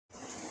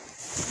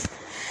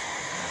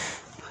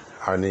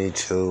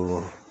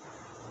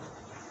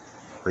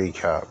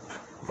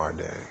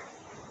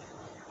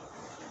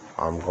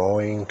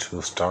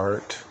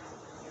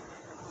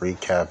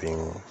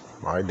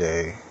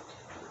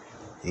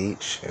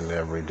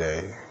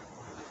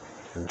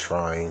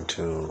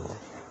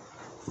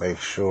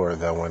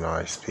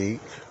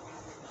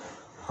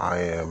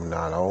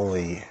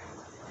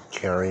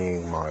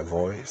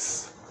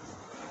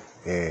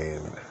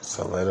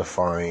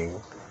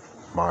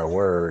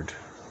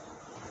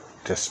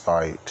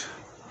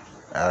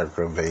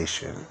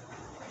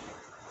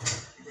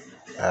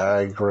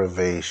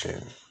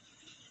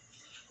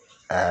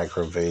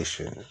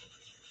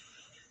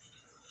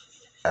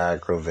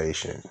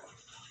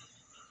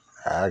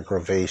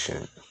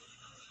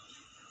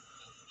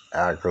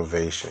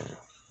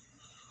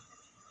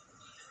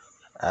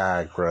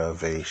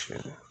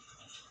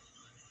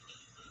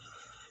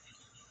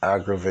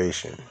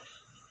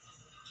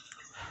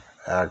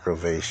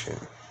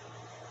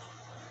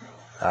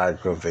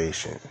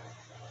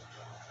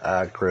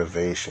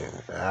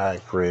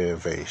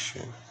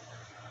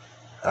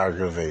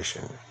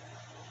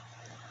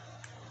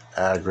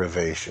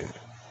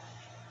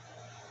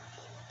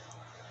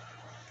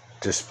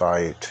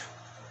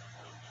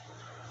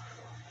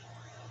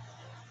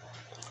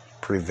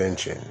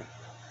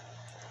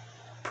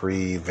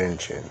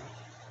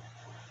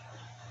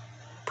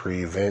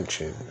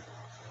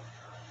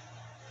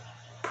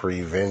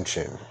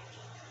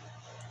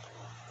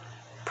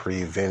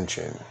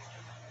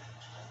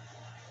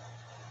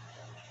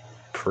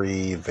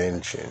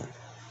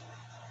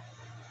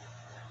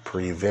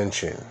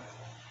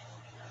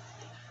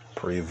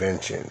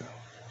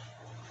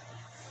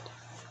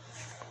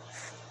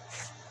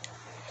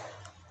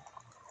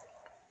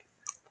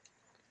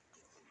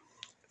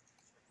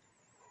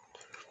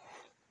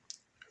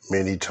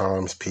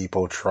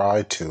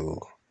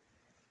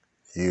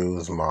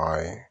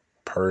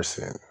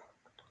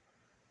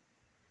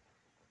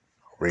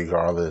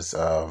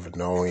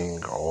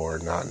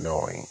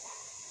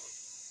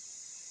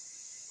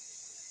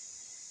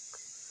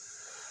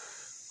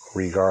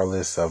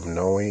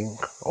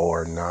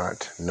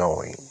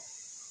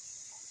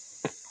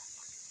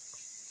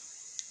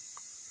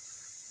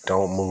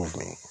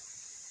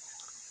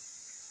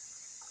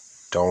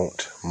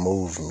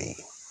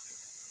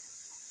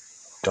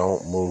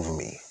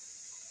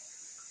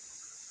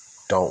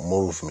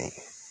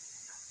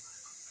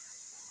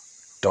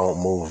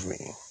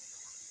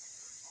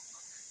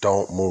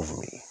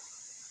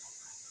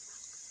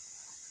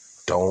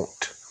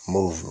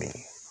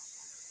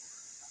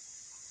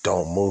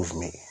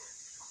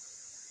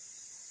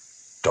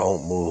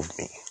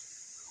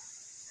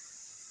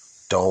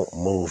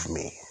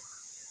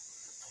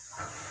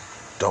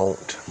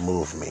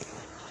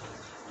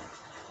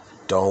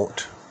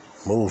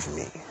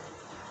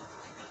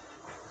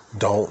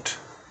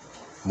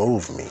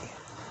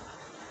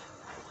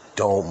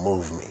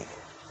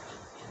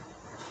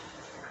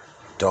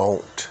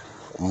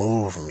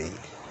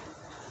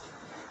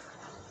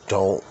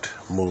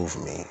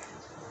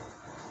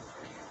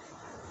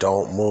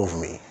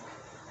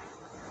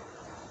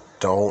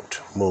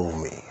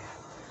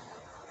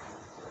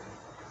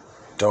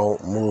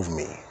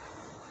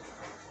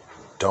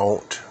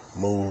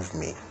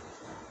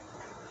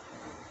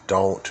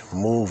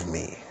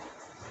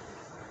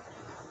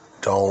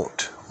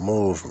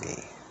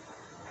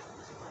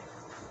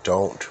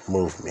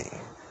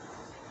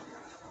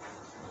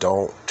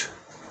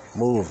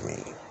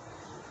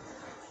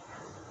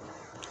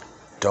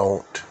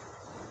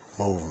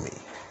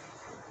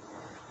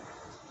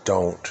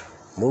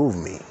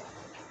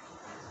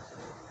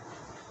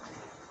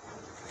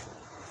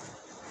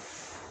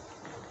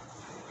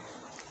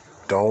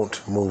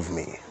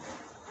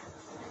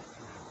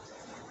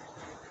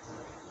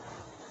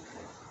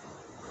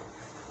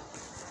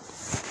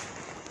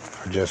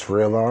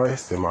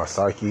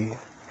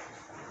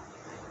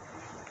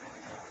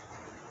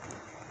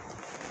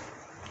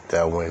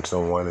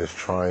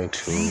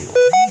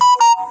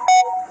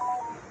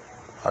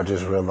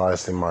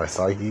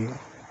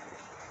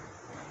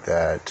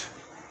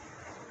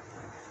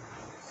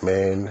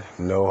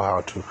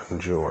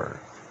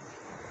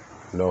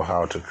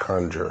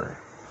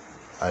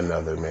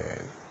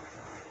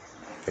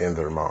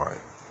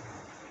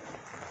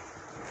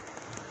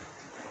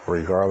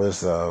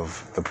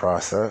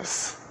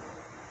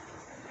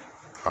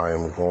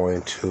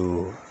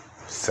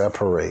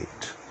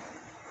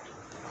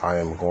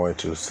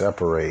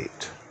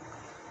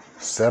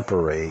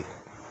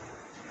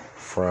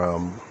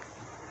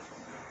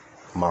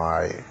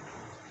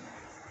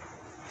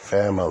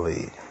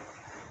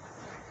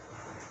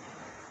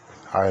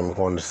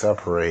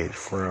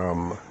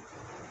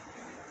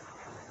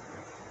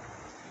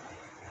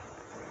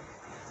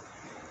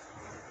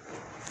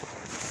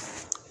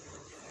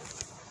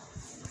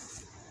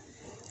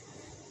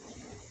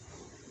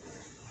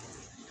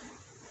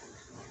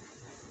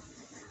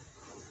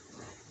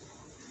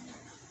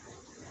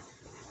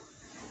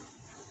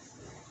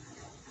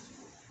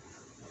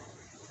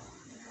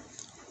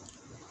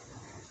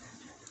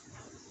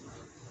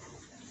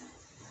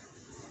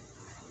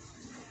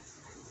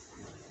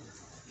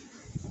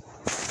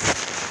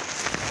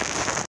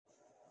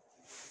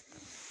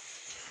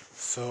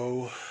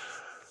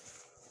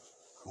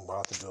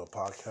to do a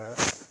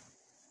podcast.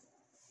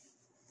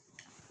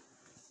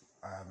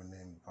 I haven't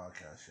named the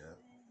podcast yet,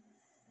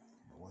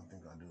 but one thing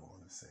I do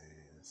want to say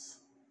is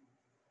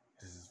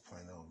this is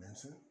plain old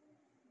Vincent.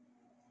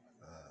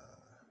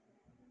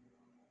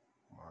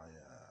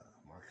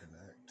 My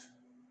connect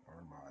or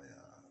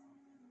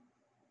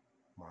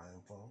my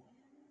info,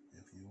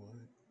 if you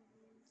would,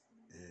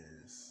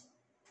 is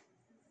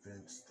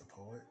Vince the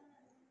Poet.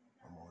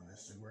 I'm on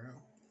Instagram.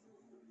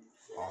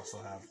 Also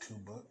have 2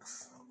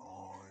 books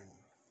on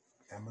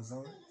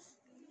Amazon.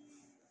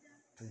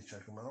 Please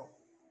check them out.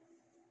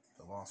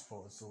 The Lost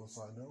Poets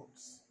Suicide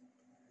Notes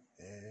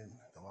and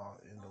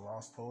the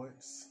Lost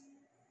Poets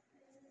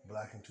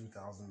Black in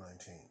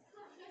 2019.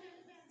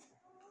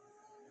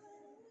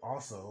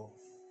 Also,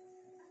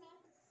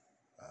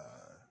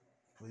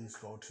 please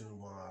go to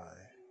my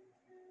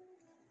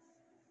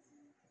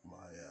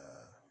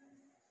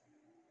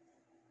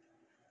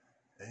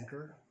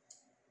Anchor.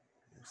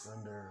 It's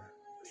under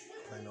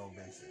Plain Old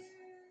Vincent.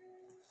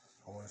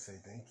 I want to say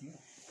thank you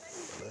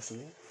for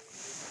listening.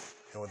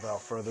 And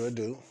without further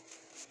ado,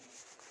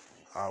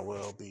 I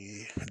will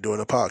be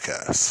doing a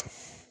podcast.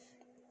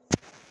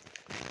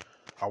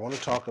 I want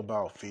to talk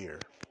about fear.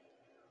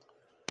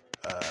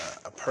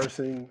 A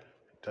person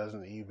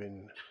doesn't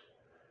even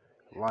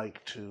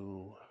like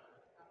to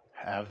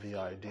have the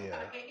idea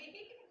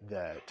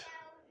that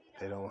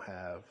they don't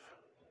have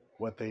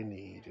what they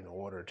need in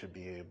order to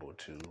be able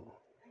to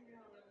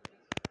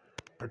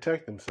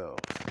protect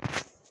themselves.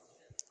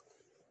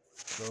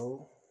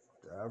 So,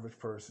 the average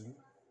person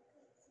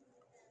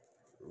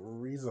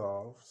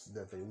resolves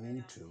that they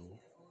need to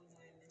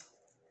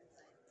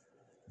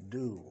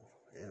do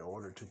in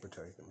order to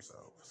protect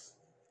themselves.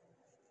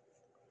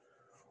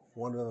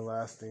 One of the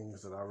last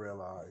things that I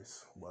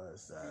realized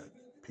was that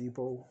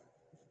people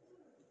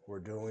were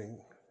doing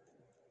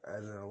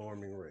at an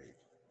alarming rate.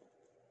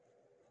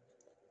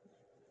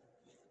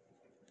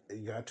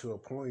 It got to a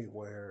point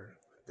where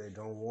they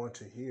don't want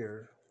to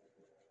hear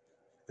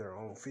their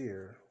own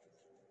fear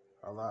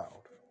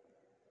aloud.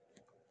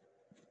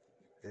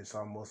 It's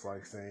almost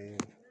like saying,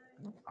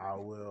 I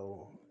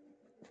will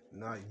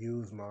not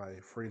use my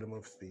freedom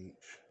of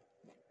speech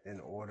in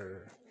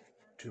order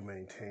to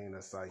maintain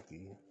a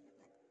psyche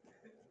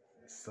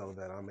so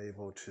that I'm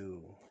able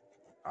to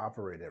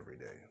operate every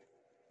day.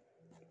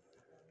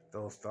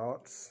 Those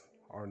thoughts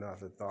are not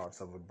the thoughts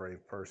of a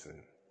brave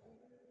person.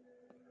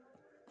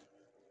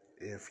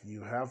 If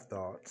you have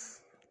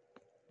thoughts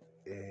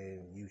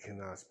and you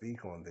cannot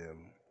speak on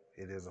them,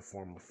 it is a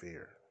form of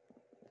fear.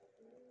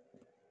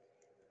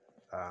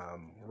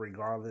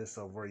 Regardless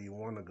of where you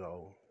want to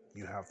go,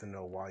 you have to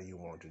know why you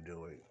want to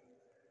do it,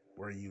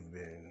 where you've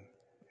been,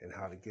 and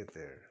how to get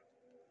there.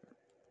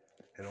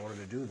 In order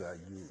to do that,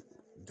 you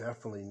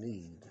definitely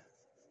need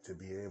to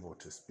be able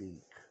to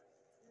speak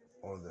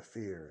on the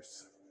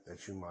fears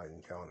that you might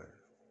encounter.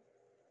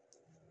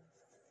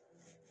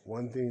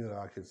 One thing that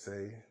I could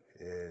say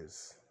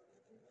is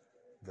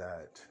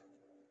that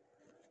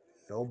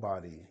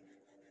nobody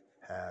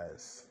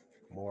has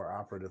more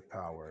operative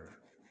power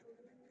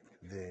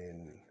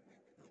than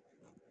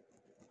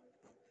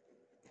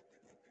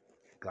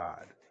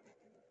God.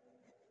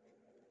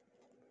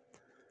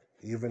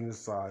 Even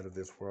inside of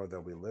this world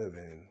that we live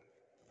in,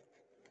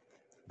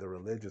 the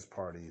religious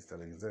parties that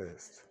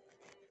exist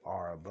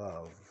are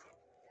above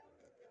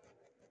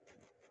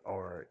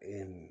or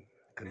in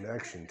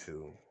connection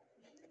to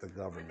the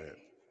government.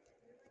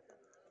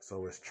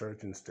 So it's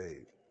church and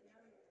state.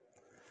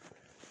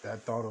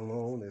 That thought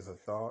alone is a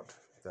thought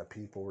that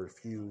people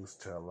refuse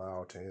to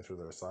allow to enter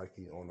their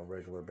psyche on a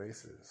regular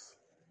basis.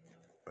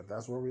 But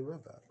that's where we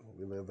live at.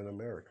 We live in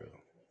America.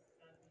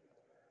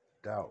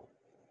 Doubt.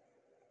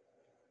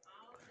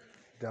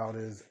 Doubt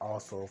is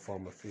also a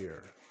form of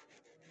fear.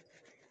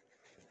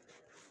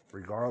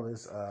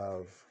 Regardless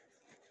of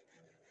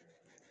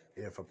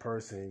if a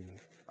person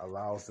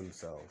allows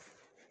themselves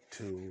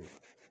to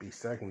be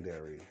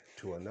secondary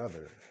to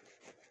another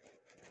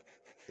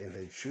and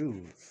they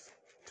choose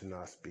to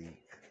not speak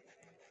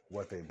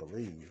what they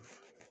believe,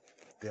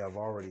 they have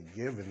already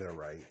given their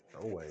right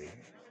away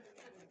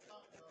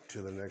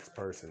to the next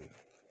person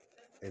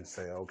and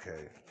say,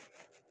 okay,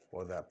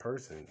 well, that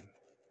person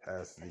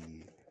has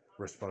the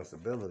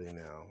responsibility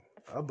now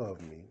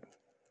above me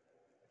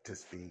to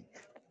speak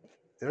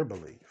their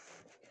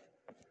belief.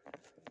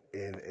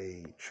 In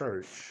a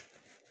church,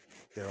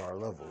 there are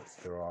levels,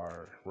 there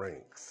are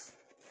ranks.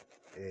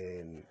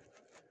 In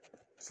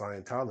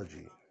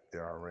Scientology,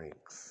 there are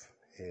ranks.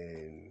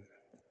 In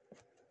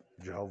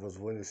Jehovah's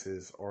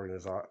Witnesses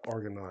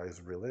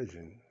organized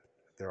religion,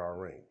 there are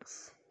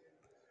ranks.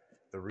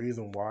 The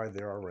reason why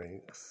there are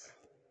ranks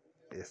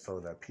is so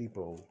that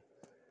people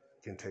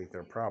can take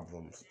their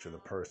problems to the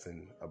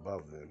person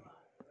above them.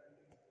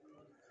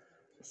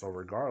 So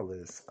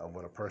regardless of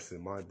what a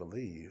person might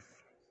believe,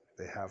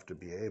 they have to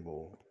be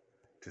able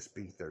to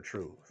speak their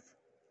truth.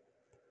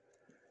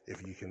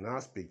 If you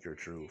cannot speak your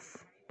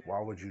truth, why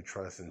would you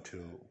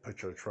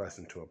put your trust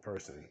into a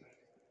person?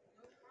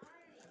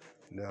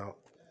 Now,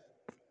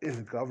 in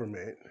the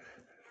government,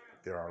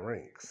 there are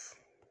ranks.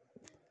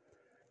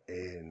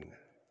 In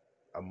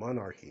a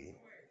monarchy,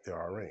 there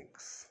are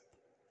ranks.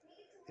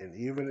 And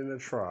even in a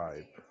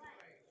tribe,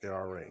 there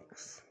are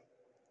ranks.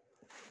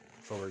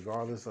 So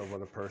regardless of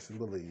what a person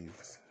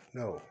believes,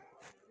 no,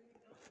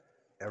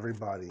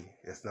 everybody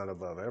is not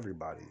above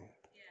everybody,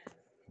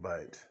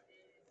 but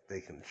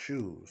they can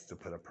choose to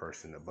put a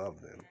person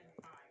above them.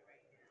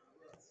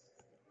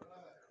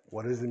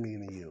 What does it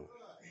mean to you?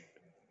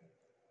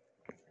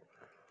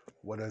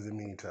 What does it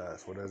mean to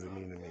us? What does it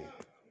mean to me?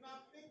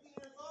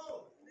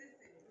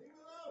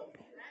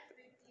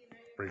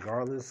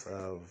 Regardless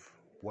of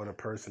what a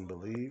person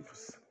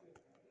believes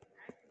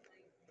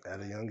at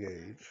a young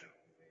age,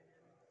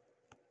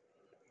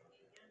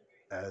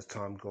 as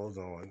time goes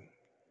on,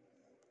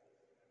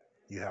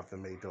 you have to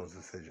make those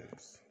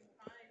decisions.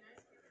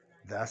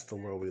 That's the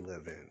world we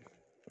live in.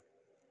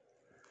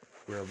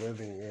 We're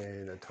living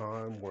in a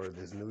time where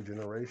this new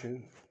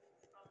generation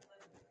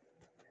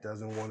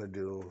doesn't want to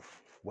do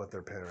what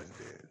their parents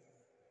did.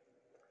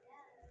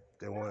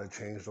 They want to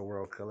change the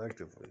world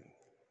collectively.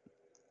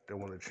 They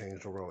want to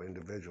change the world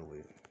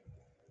individually.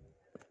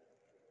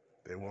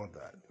 They want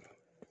that.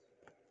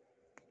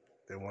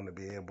 They want to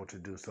be able to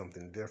do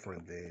something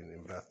different than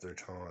invest their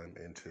time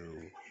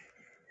into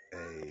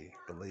a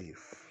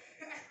belief.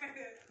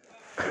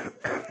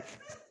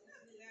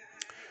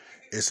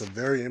 It's a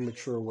very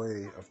immature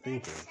way of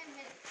thinking.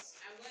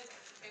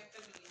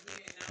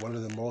 One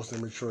of the most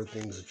immature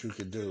things that you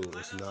could do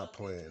is not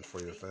plan for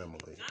your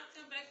family.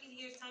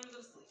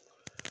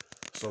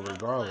 So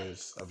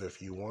regardless of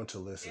if you want to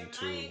listen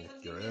to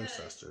your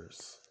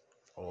ancestors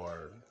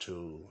or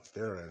to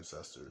their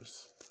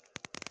ancestors,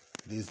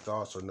 these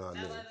thoughts are not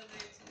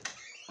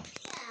new.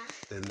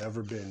 They've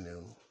never been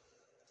new.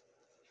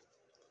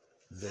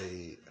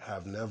 They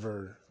have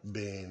never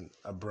been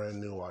a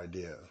brand new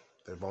idea.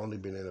 They've only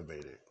been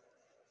innovated.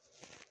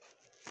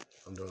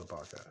 I'm doing a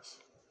podcast.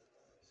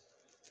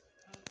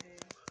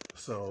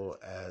 So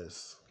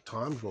as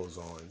time goes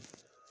on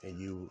and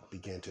you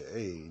begin to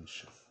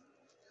age,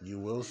 you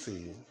will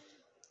see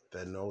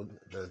that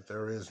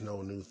there is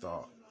no new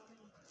thought.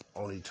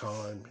 Only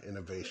time,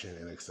 innovation,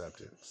 and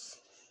acceptance.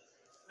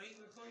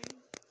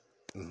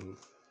 Mm-hmm.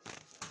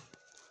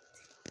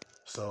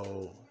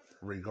 So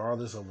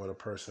regardless of what a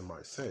person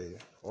might say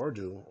or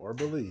do or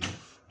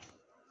believe,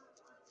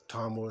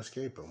 time will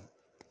escape them.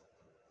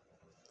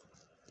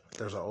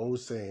 There's an old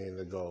saying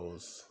that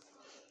goes,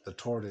 the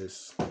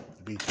tortoise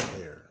beat the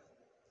hare.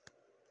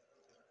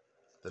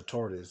 The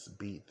tortoise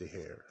beat the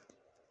hare.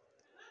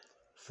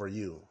 For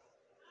you,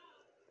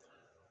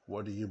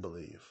 what do you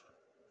believe?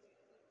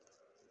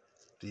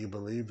 Do you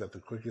believe that the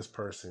quickest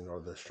person or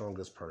the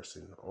strongest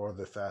person or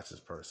the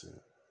fastest person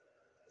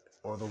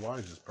or the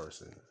wisest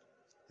person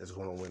is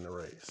going to win the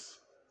race?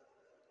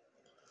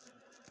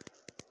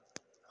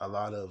 A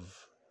lot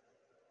of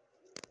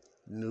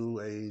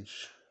new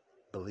age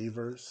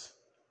believers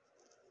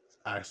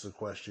ask the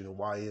question,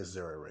 why is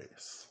there a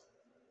race?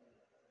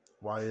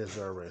 Why is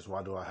there a race?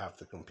 Why do I have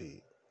to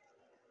compete?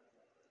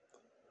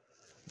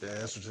 The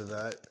answer to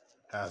that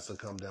has to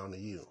come down to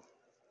you.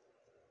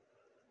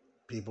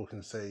 People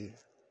can say,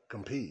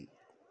 compete.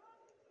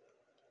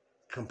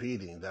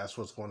 Competing, that's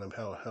what's going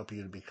to help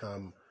you to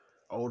become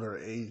older,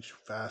 age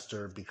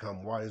faster,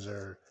 become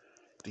wiser,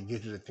 to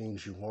get you the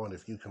things you want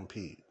if you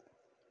compete.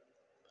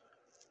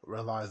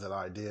 Realize that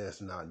idea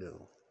is not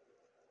new.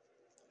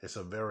 It's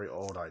a very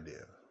old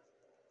idea.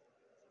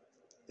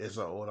 It's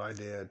an old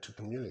idea to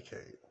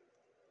communicate.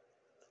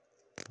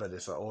 But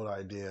it's an old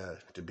idea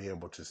to be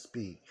able to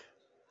speak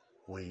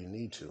when you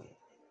need to.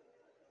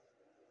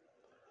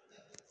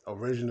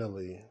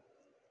 Originally,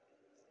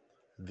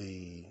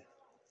 the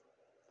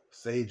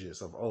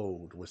sages of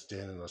old would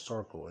stand in a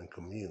circle and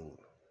commune.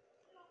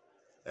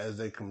 As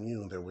they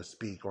commune, they would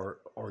speak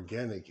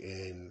organic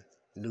in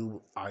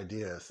new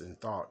ideas and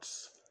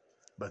thoughts,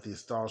 but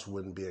these thoughts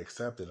wouldn't be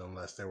accepted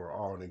unless they were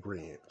all in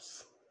agreement.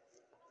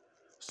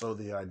 So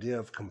the idea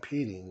of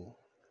competing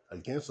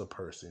against a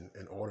person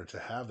in order to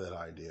have that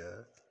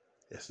idea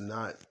is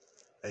not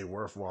a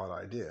worthwhile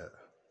idea.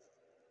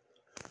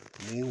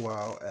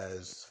 Meanwhile,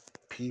 as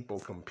people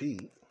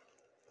compete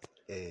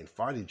and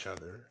fight each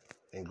other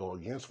and go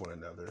against one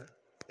another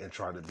and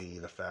try to be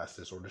the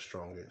fastest or the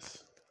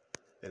strongest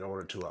in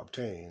order to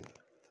obtain,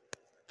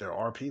 there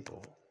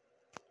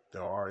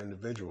are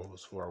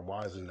individuals who are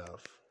wise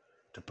enough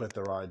to put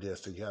their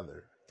ideas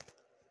together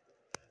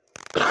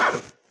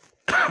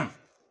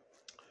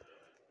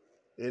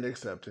in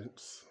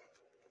acceptance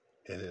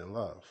and in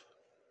love.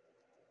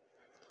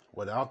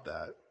 Without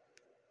that,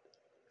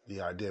 the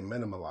idea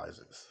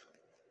minimalizes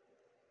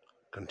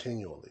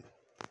continually.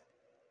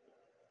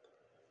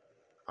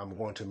 I'm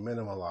going to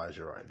minimalize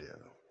your idea.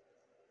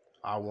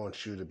 I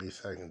want you to be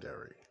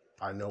secondary.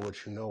 I know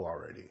what you know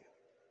already.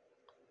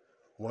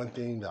 One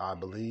thing that I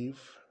believe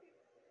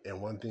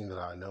and one thing that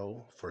I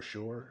know for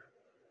sure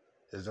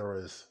is there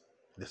is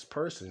this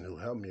person who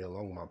helped me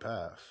along my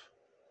path.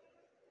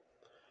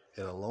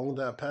 And along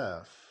that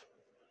path,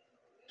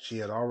 she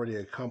had already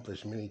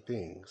accomplished many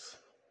things.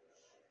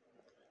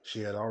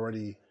 She had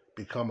already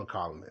become a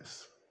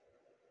columnist.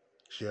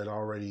 She had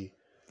already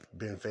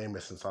been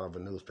famous inside of a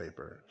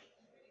newspaper.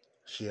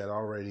 She had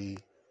already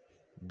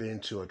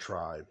been to a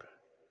tribe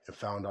and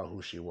found out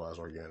who she was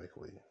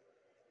organically.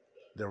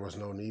 There was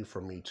no need for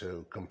me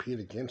to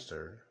compete against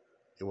her.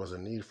 It was a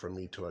need for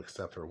me to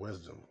accept her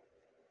wisdom.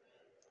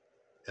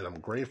 And I'm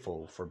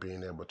grateful for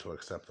being able to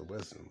accept the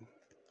wisdom.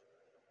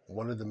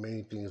 One of the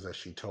main things that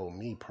she told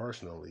me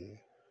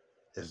personally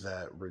is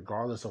that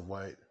regardless of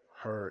what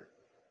her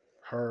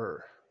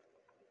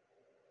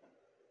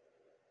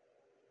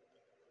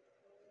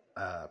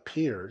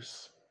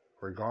peers,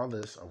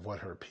 regardless of what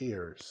her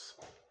peers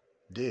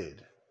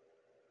did,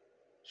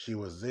 she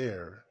was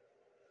there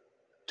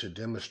to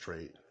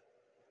demonstrate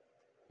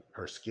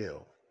her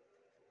skill.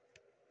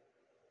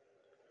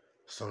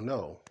 So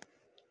no,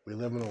 we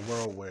live in a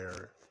world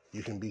where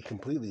you can be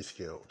completely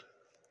skilled,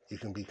 you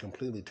can be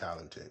completely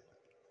talented,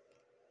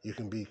 you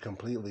can be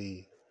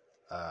completely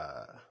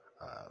uh,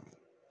 um,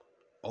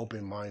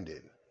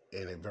 open-minded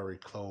in a very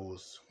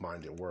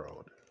closed-minded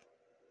world,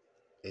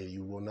 and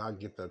you will not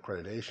get the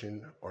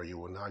accreditation, or you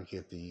will not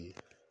get the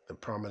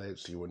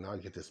prominence, you will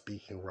not get the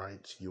speaking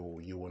rights, you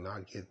will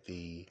not get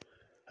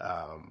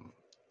um,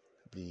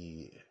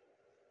 the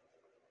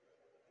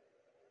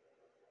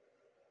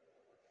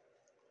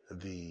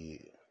the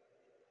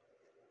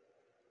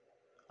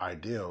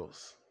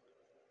ideals,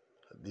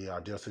 the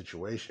ideal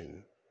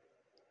situation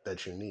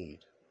that you need,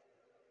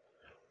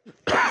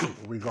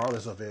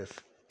 regardless of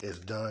if it's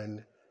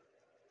done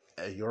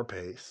at your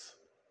pace,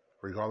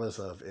 regardless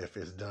of if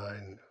it's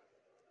done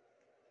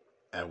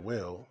at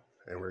will,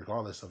 and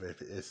regardless of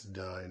if it's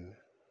done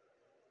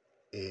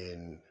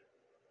in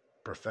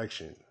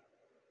perfection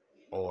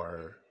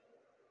or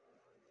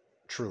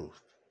truth.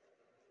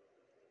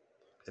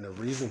 And the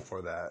reason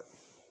for that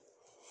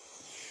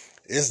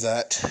is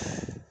that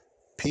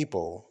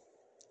people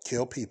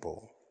kill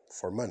people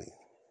for money.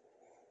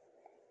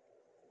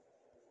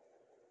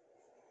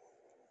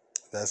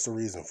 That's the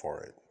reason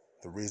for it.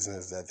 The reason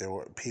is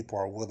that people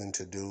are willing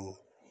to do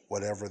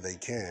whatever they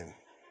can.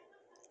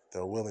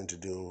 They're willing to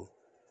do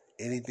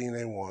anything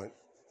they want.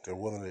 They're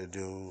willing to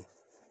do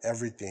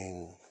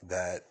everything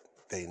that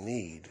they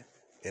need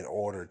in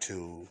order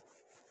to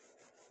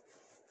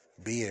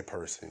be a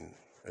person,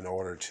 in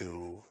order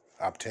to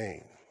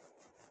obtain.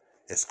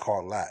 It's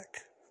called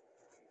lack.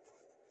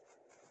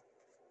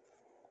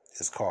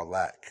 It's called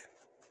lack.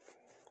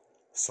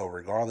 So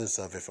regardless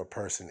of if a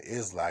person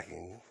is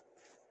lacking,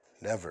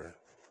 never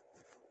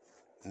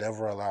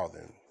allow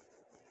them.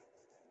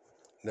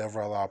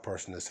 Never allow a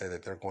person to say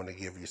that they're going to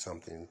give you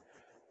something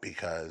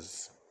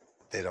because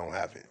they don't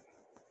have it.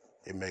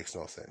 It makes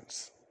no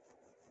sense.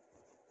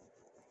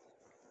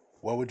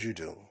 What would you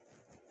do?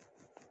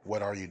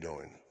 What are you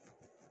doing?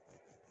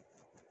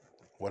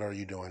 What are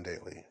you doing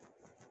daily?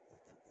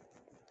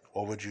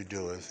 What would you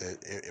do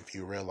if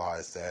you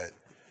realized that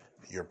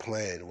your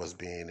plan was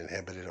being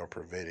inhibited or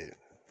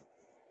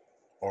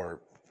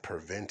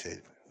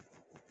prevented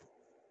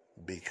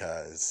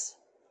because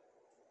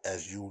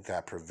as you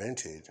got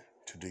prevented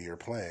to do your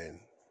plan,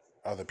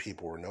 other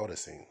people were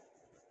noticing?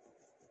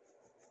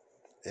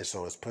 And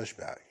so it's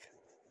pushback.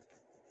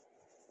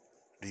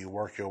 Do you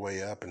work your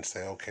way up and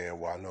say, okay,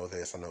 well, I know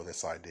this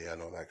idea, I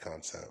know that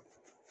concept,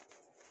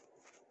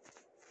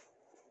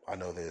 I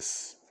know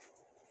this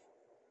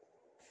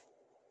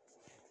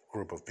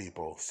group of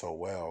people so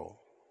well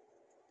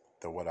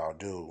that what I'll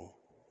do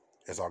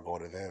is I'll go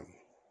to them.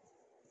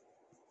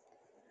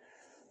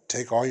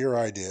 Take all your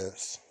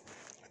ideas,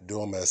 do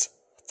them as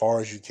far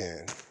as you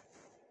can,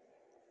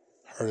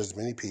 hurt as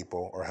many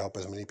people or help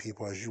as many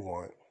people as you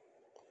want,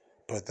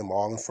 put them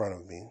all in front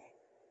of me,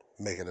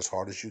 make it as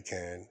hard as you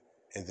can,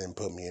 and then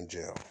put me in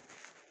jail.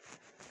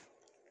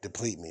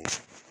 Deplete me,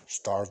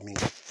 starve me,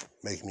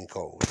 make me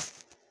cold.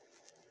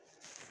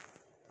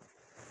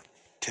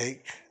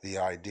 Take the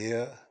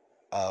idea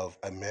of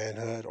a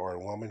manhood or a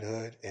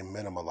womanhood and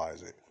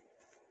minimalize it.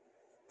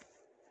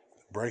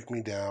 Break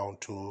me down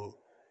to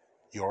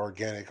your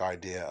organic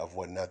idea of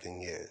what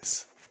nothing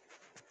is.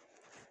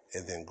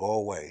 And then go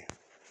away.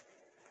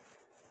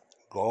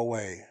 Go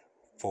away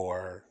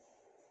for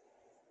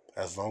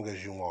as long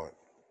as you want.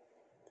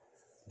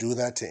 Do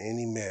that to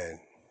any man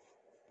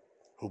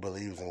who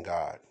believes in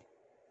God.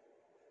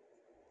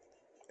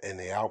 And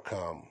the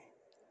outcome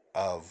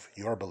of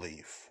your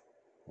belief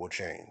will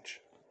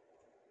change.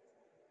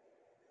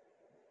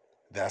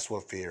 That's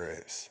what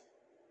fear is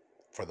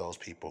for those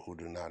people who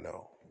do not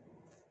know.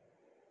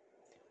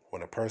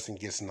 When a person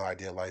gets an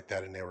idea like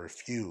that and they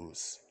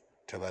refuse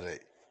to let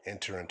it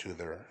enter into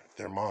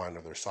their mind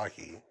or their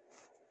psyche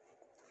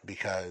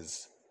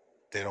because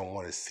they don't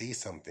want to see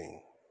something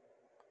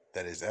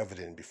that is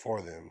evident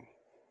before them,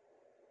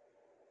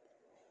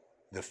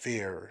 the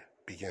fear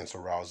begins to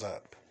rouse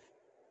up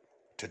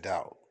to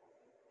doubt.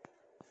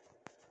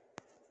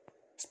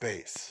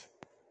 Space,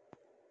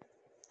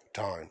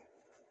 time,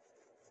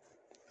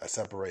 a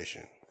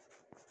separation.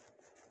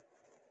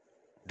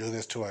 Do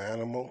this to an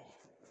animal,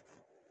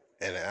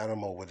 and an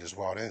animal with its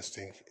wild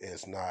instinct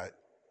is not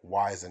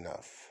wise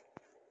enough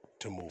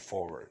to move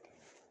forward.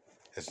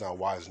 is not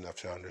wise enough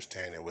to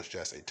understand it was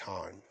just a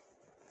time.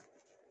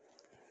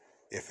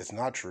 If it's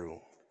not true,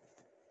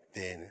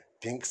 then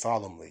think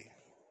solemnly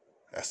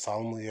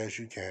as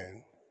you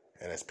can,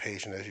 and as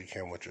patient as you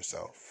can with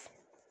yourself.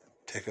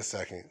 Take a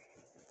second,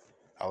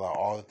 allow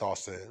all the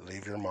thoughts to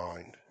leave your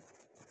mind,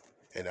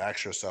 and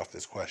ask yourself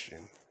this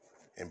question,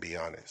 and be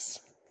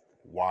honest.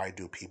 Why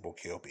do people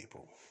kill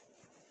people?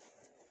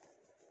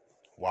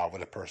 Why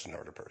would a person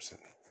hurt a person?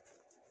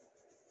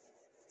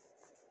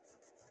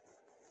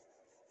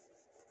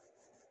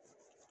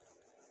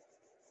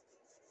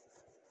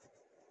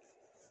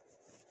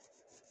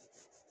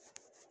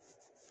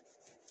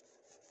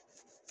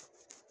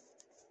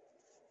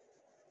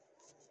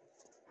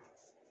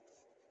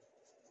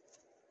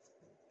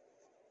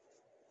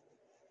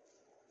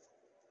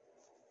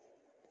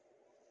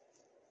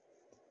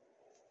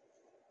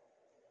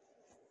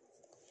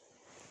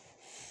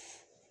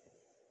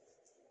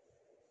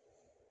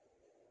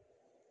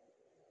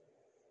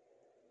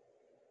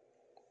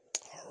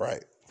 All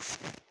right.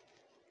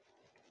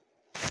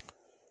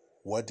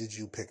 What did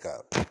you pick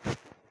up?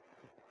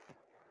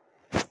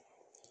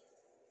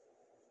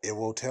 It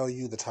will tell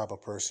you the type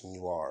of person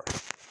you are.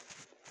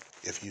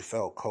 If you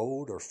felt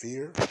cold or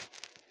fear,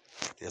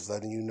 it's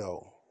letting you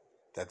know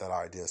that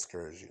idea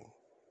scares you.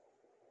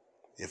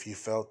 If you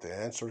felt the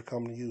answer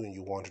come to you and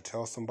you want to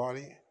tell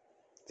somebody,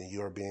 then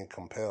you are being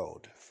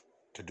compelled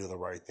to do the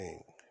right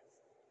thing.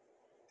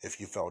 If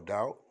you felt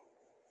doubt,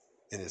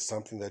 it is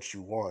something that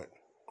you want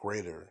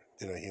greater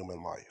than a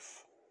human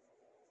life.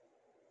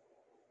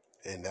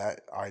 And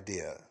that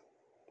idea,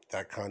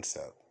 that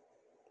concept,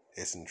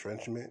 is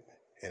entrenchment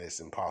and it's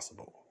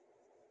impossible.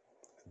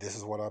 This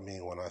is what I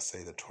mean when I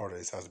say the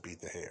tortoise has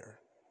beat the hare.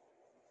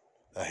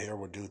 A hare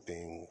will do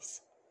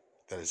things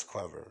that is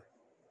clever.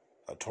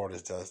 A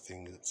tortoise does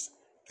things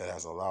that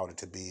has allowed it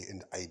to be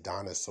a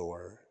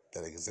dinosaur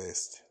that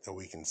exists that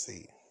we can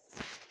see.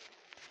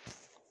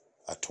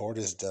 A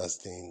tortoise does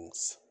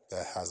things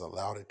that has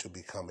allowed it to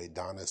become a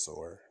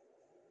dinosaur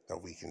that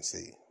we can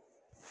see.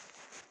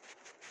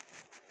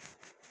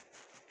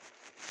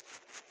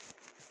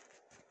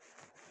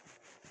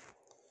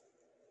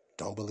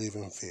 Don't believe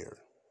in fear.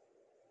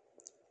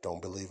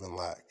 Don't believe in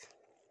lack.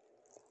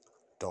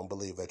 Don't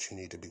believe that you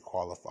need to be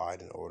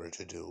qualified in order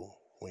to do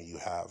when you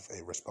have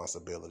a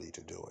responsibility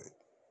to do it.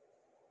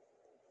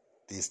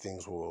 These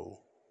things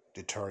will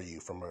deter you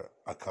from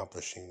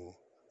accomplishing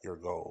your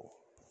goal.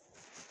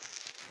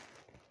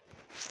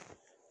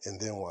 And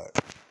then what?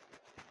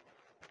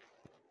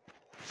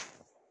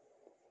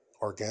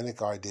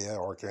 Organic idea,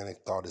 organic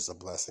thought is a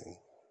blessing.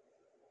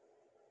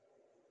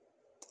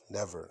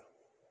 Never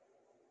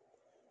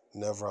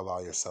allow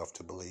yourself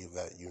to believe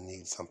that you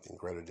need something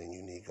greater than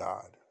you need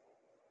God.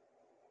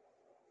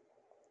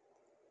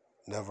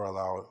 Never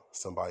allow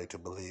somebody to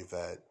believe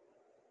that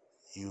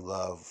you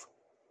love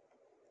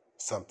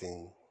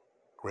something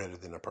greater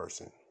than a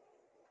person.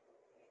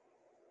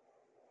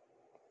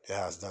 It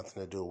has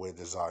nothing to do with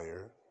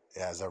desire.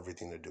 It has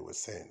everything to do with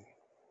sin.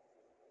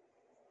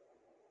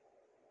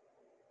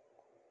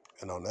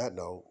 And on that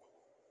note,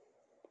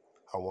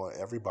 I want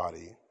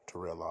everybody to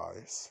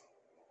realize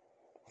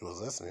who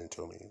is listening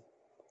to me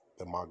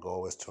that my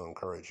goal is to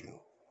encourage you.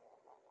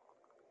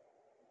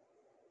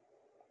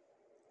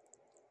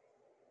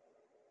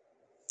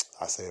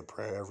 I say a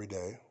prayer every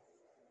day,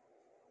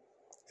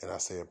 and I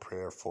say a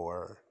prayer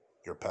for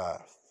your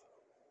path,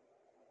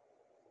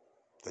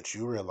 that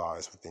you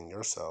realize within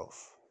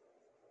yourself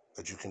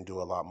that you can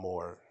do a lot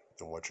more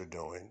than what you're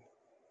doing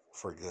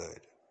for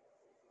good.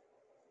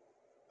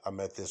 I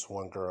met this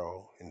one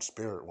girl in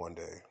spirit one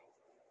day,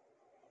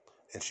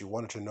 and she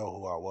wanted to know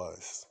who I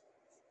was.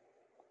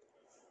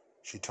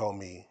 She told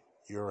me,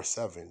 "You're a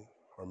 7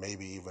 or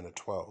maybe even a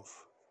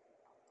 12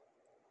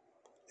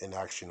 in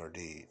action or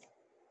deed."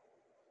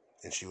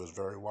 And she was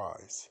very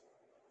wise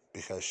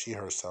because she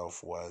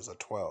herself was a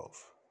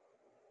 12.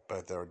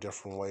 But there are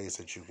different ways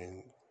that you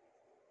can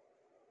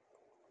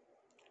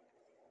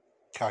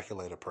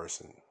calculate a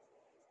person.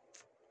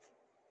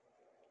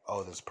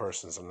 Oh, this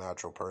person's a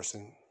natural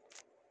person,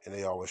 and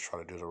they always try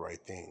to do the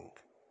right thing.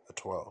 A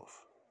 12.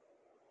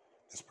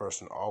 This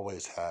person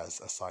always has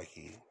a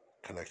psyche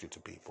connected to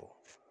people,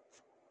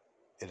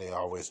 and they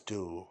always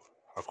do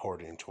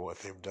according to what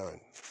they've done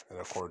and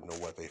according to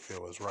what they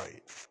feel is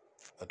right.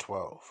 A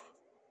 12.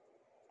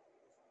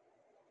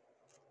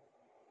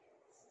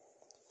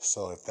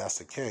 So if that's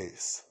the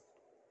case,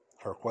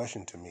 her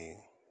question to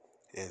me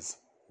is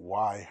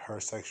why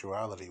her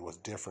sexuality was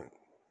different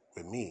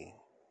with me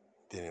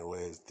than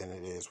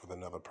it is with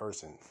another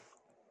person.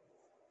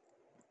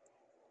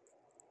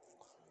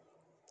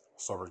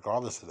 So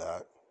regardless of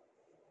that,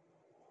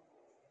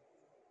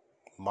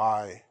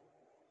 my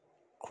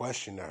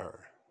question to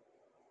her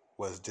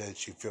was, did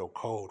she feel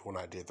cold when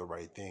I did the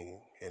right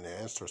thing? And the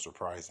answer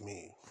surprised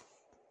me.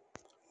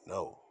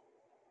 No.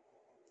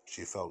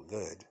 She felt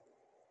good.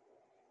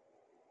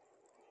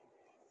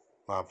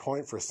 My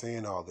point for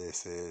saying all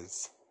this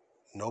is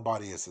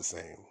nobody is the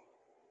same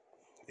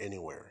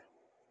anywhere.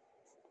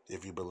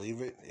 If you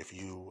believe it, if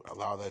you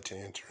allow that to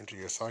enter into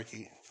your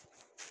psyche,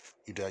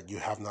 that you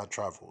have not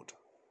traveled.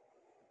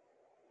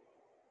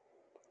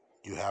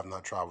 You have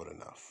not traveled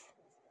enough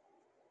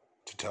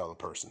to tell a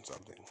person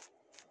something.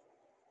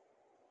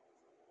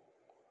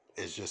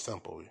 It's just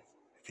simple.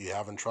 If you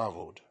haven't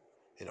traveled,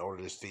 in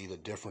order to see the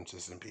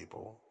differences in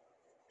people,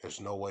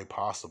 there's no way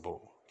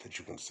possible that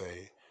you can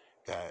say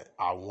that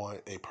I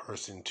want a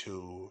person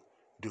to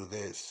do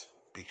this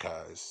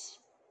because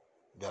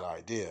that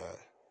idea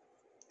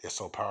is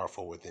so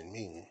powerful within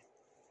me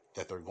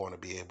that they're going to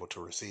be able to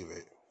receive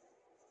it.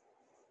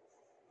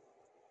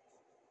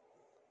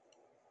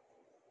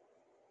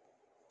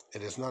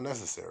 It is not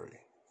necessary.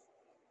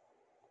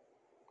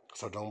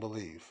 So don't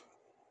believe.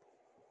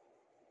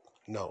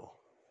 Know.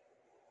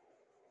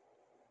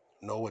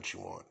 Know what you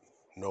want.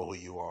 Know who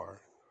you are.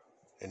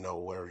 And know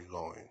where you're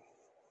going.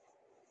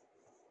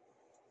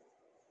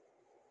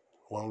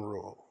 One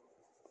rule.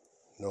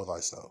 Know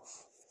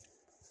thyself.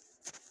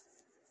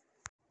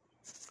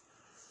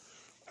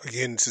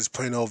 Again, this is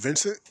Plain Old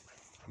Vincent.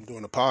 I'm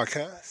doing a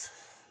podcast.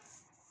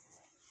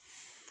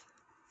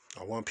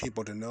 I want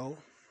people to know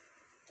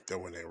that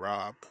when they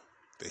rob,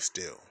 they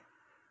steal.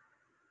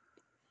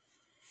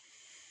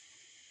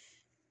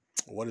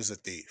 What is a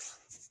thief?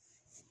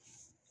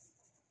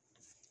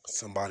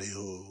 Somebody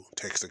who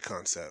takes the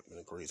concept and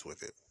agrees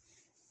with it.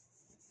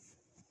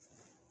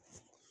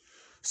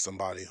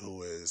 Somebody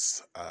who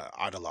is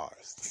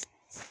idolized.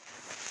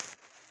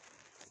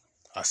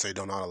 I say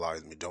don't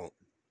idolize me.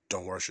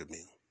 Don't worship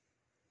me.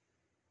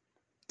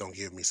 Don't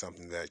give me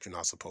something that you're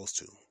not supposed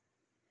to.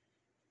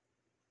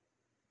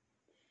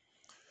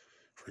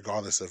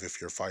 Regardless of if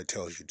your fight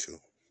tells you to.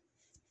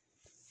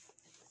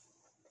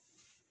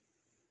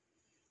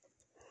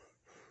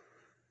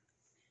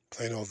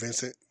 Plain Old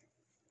Vincent.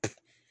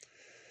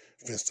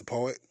 Vince the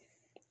Poet.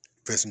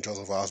 Vincent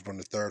Joseph Osborne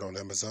III on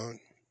Amazon.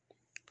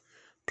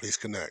 Please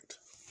connect.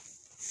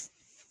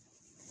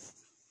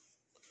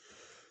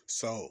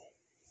 So,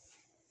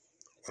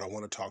 what I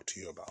want to talk to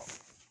you about,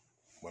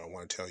 what I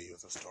want to tell you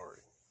is a story.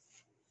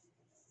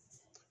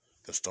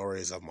 The story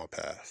is of my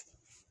path.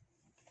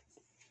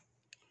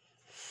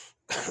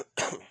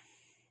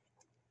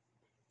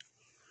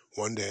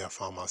 One day I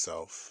found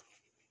myself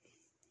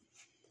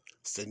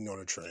sitting on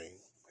a train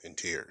in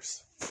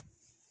tears.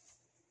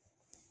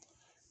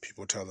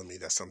 People telling me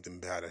that something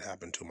bad had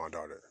happened to my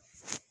daughter.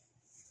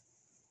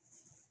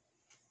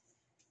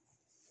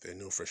 They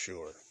knew for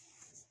sure.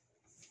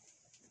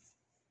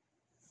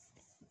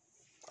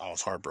 I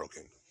was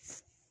heartbroken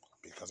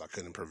because I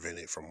couldn't prevent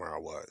it from where I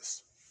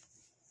was.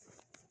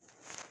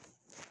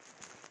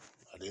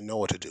 I didn't know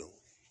what to do.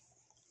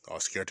 I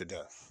was scared to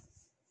death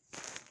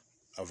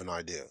of an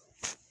idea.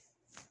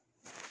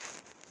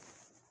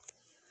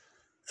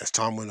 As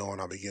time went on,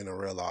 I began to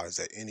realize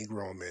that any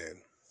grown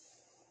man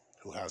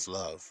who has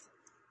love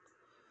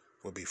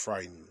would be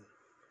frightened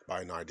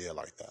by an idea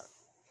like that.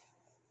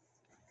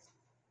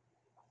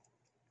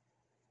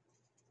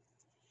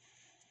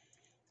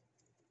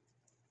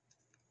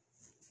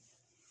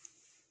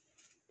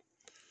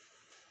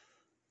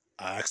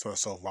 I asked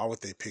myself, why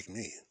would they pick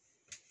me?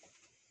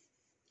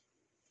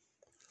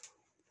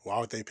 Why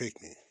would they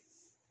pick me?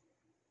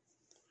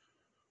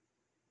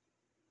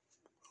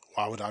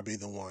 Why would I be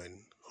the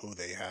one who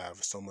they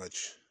have so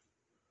much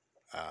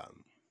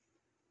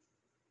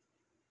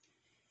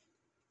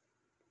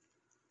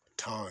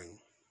time,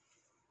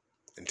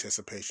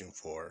 anticipation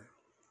for,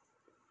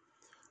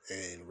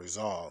 and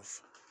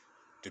resolve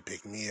to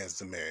pick me as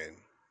the man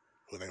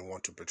who they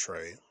want to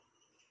portray,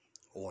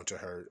 or want to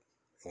hurt,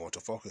 and want to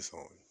focus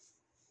on?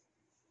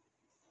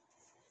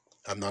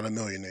 I'm not a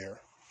millionaire.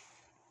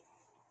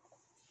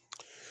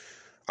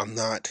 I'm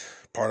not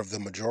part of the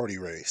majority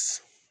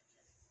race.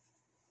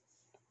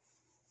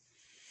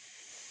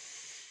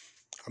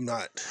 I'm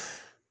not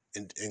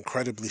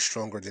incredibly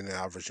stronger than the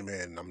average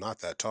man, and I'm not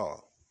that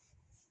tall.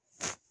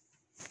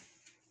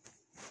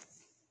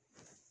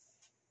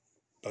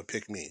 But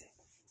pick me.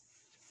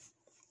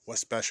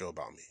 What's special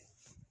about me?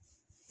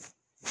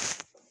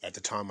 At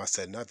the time I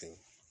said nothing.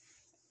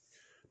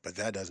 But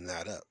that doesn't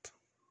add up.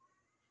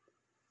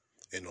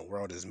 And the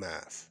world is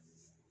math.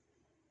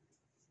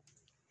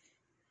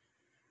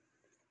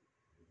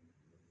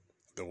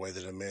 The way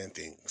that a man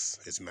thinks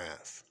is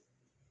math.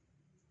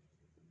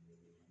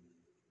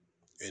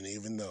 And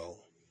even though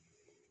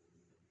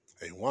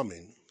a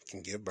woman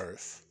can give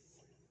birth,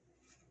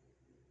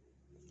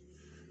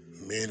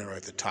 men are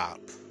at the top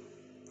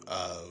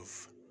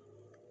of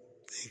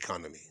the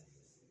economy.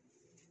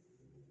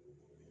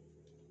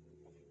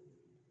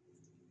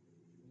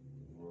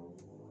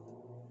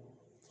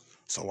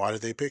 So why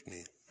did they pick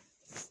me?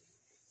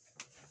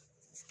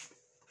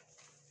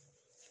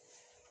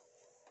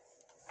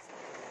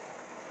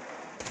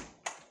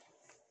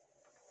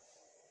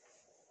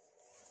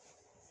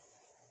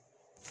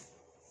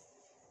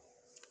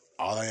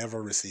 All I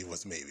ever received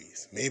was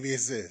maybes. Maybe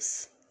it's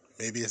this.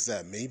 Maybe it's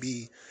that.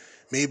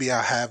 Maybe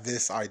I have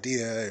this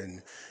idea,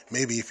 and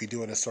maybe if you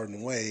do it a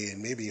certain way,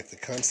 and maybe if the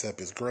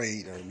concept is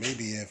great, or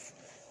maybe if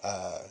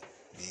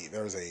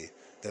there's a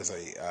there's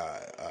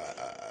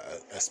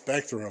a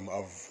spectrum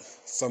of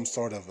some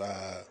sort of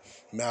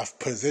math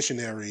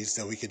positionaries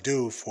that we could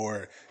do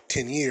for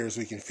 10 years.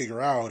 We can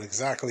figure out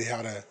exactly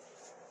how to.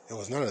 It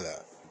was none of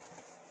that.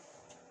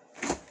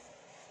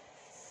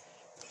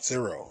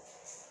 Zero.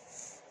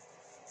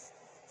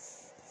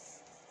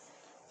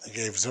 I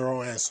gave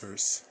zero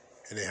answers,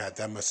 and they had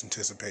that much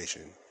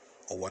anticipation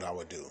on what I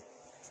would do.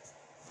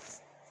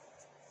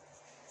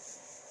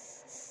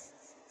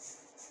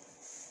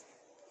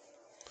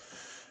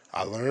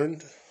 I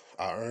learned,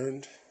 I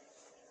earned,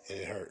 and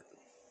it hurt.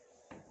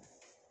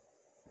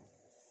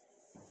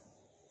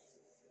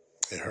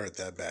 It hurt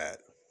that bad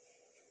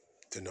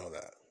to know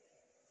that.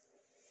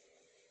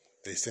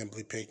 They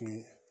simply picked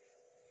me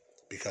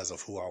because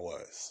of who I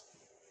was.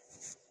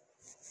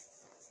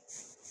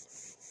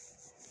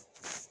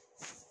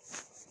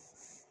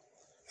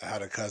 I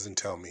had a cousin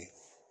tell me,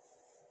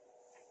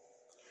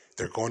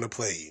 they're going to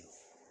play you,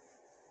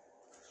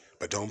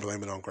 but don't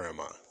blame it on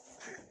grandma.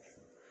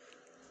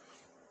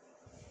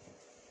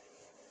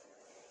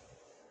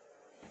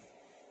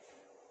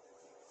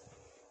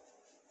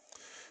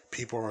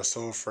 People are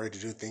so afraid to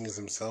do things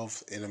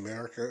themselves in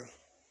America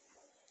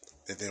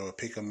that they will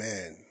pick a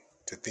man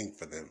to think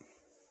for them.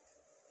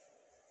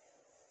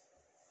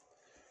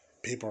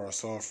 People are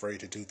so afraid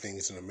to do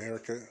things in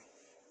America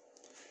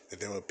that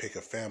they will pick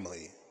a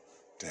family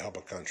to help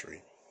a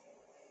country.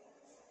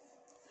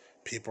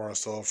 People are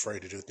so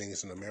afraid to do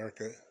things in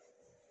America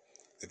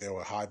that they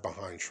will hide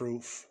behind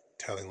truth,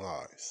 telling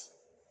lies.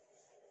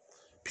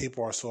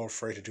 People are so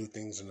afraid to do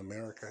things in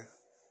America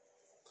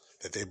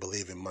that they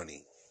believe in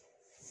money.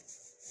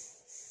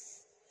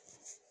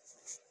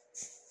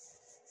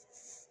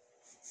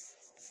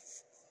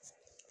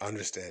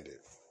 Understand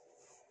it.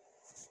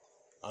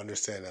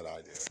 Understand that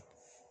idea.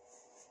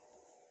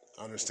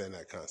 Understand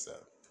that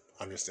concept.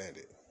 Understand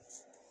it.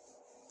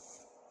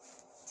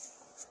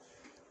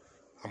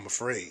 I'm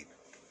afraid.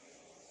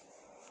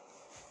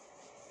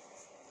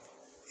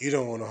 You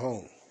don't own a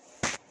home.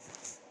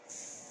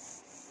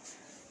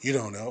 You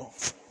don't know.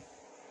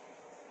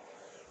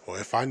 Well,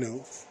 if I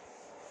knew,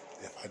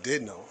 if I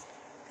did know,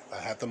 if I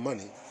had the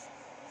money,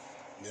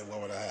 then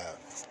what would I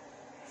have?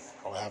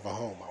 I would have a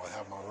home. I would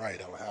have my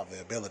right. I would have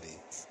the ability.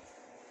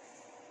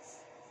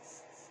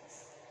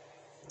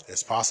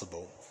 It's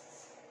possible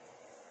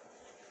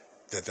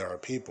that there are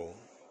people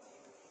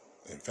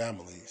and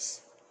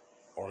families,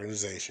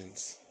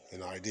 organizations,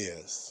 and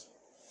ideas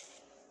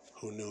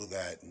who knew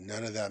that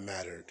none of that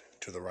mattered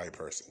to the right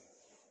person.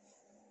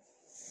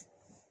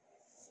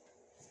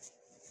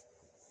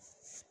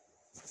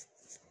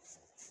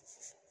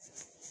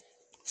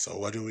 So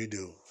what do we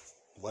do?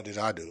 What did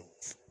I do?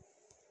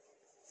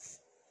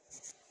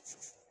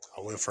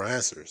 I went for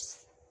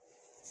answers.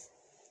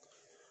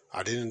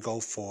 I didn't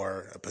go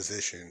for a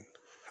position.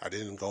 I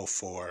didn't go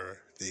for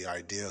the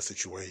ideal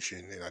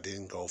situation, and I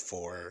didn't go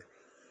for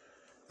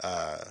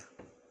a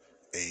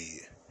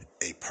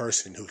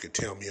person who could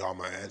tell me all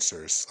my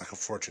answers like a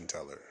fortune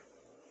teller.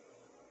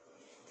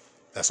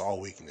 That's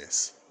all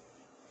weakness.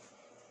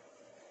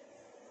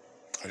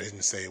 I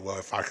didn't say, well,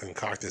 if I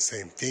concoct the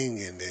same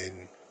thing and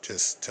then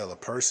just tell a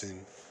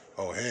person,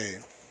 oh, hey,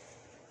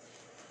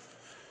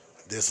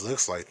 this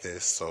looks like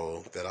this,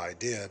 so that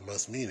idea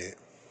must mean it,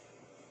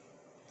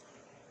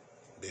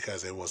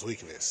 because it was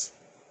weakness.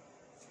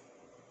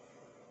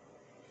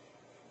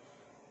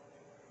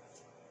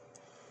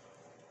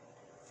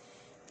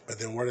 But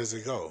then where does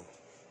it go?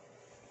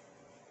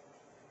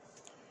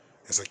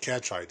 It's a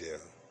catch idea.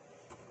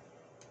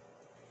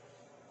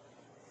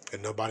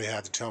 And nobody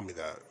had to tell me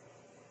that.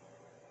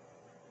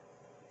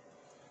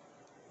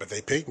 But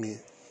they picked me.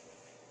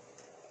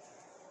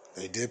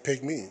 They did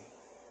pick me.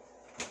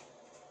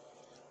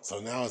 So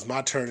now it's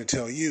my turn to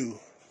tell you.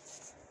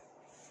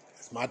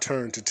 It's my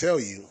turn to tell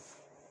you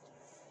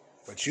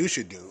what you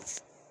should do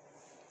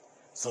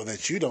so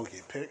that you don't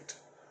get picked,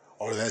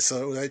 or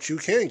so that you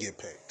can get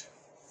picked.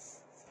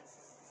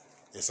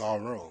 It's all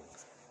wrong.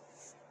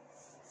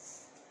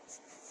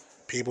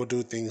 People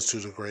do things to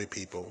degrade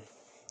people.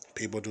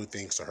 People do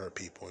things to hurt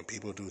people, and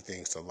people do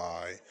things to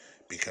lie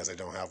because they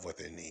don't have what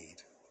they need.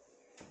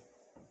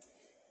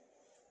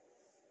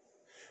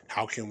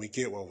 How can we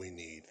get what we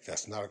need?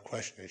 That's not a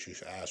question that you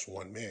should ask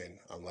one man,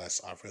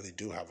 unless I really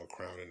do have a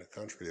crown in the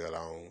country that I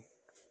own.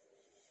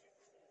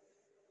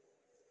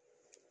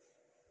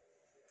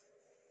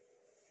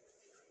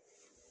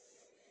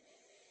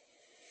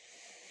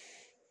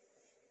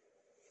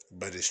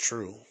 But it's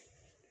true.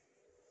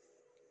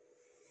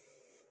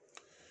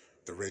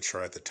 The rich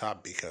are at the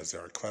top because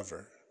they're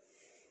clever,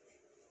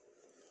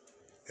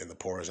 and the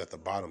poor is at the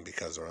bottom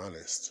because they're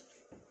honest.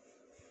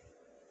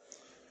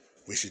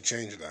 We should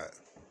change that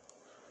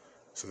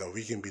so that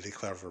we can be the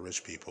clever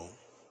rich people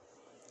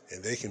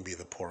and they can be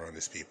the poor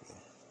honest people.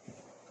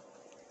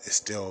 It's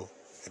still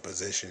a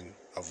position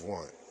of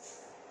want.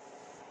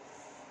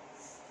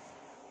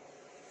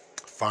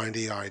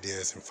 Finding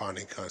ideas and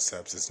finding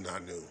concepts is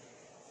not new.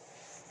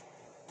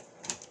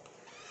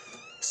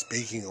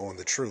 Speaking on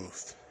the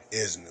truth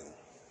is new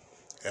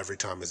every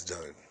time it's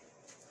done.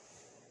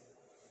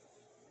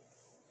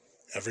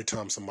 Every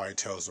time somebody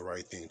tells the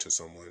right thing to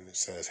someone, it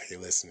says, hey,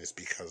 listen, it's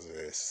because of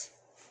this,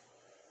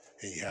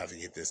 and you have to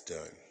get this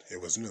done. It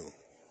was new.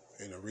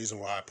 And the reason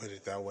why I put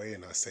it that way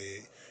and I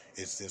say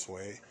it's this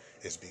way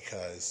is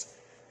because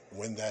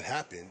when that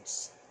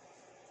happens,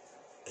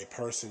 a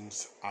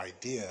person's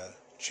idea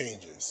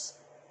changes.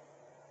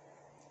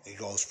 It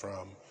goes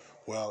from,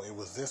 well, it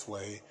was this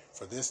way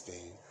for this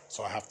thing,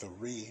 so I have to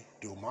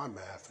redo my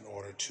math in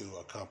order to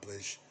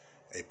accomplish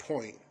a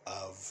point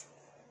of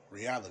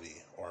reality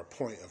or a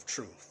point of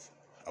truth,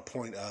 a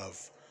point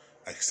of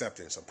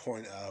acceptance, a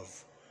point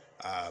of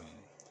um,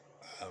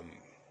 um,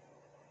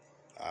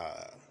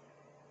 uh,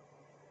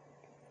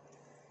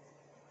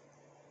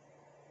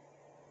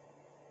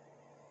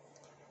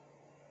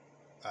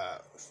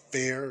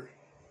 fair,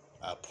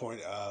 a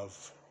point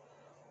of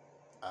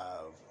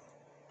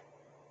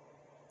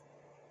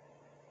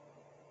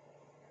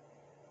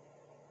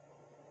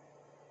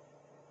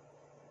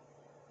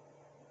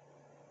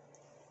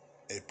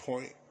a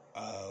point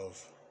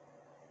of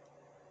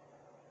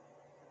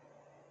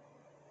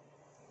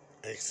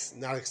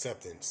not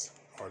acceptance.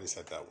 I already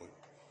said that one.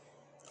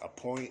 A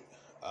point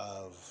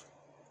of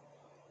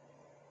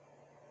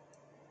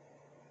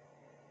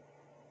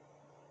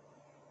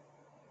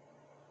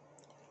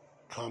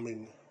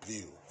common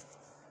view.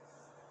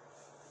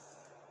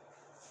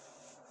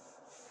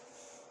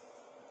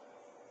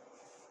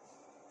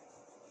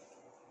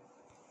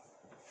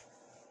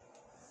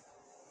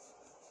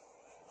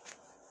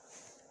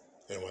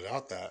 And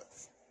without that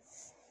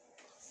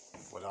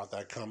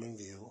common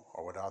view,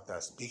 or without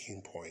that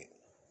speaking point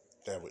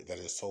that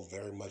is so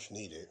very much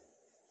needed,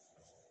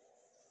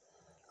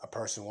 a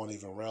person won't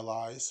even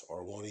realize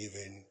or won't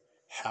even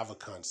have a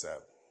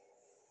concept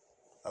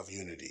of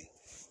unity.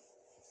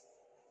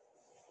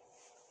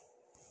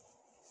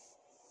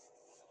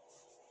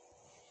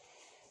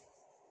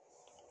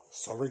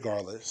 So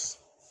regardless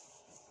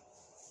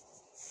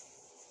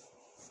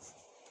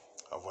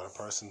of what a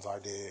person's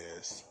idea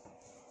is,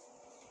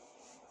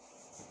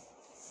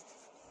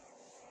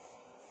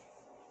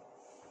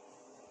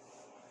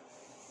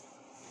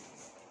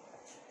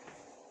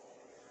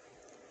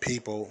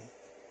 people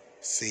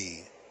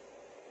see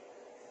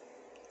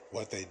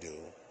what they do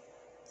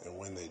and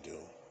when they do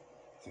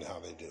and how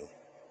they do.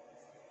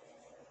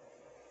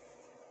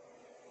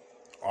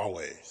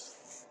 Always.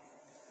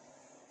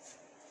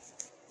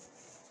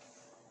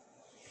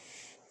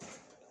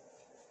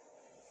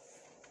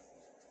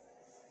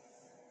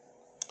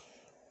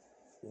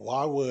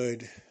 Why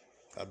would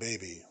a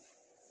baby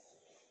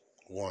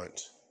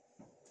want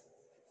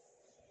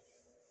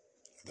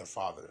their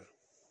father?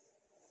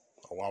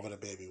 Or why would a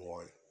baby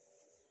want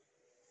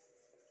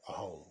a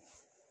home?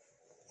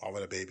 Why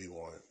would a baby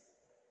want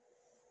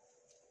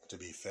to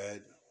be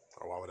fed?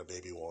 Or why would a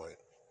baby want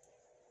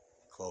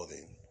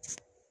clothing?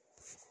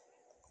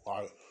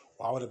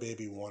 Why would a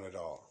baby want it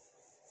all?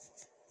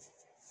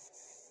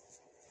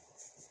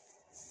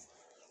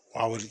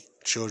 Why would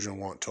children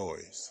want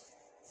toys?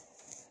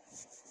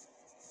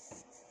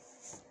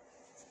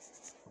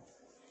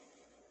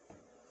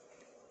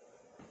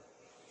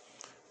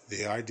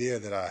 The idea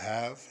that I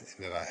have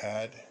and that I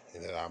had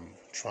and that I'm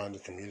trying to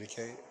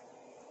communicate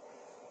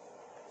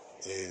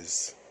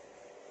is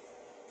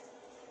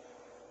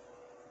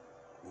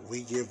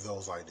we give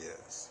those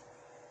ideas.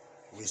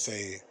 We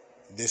say,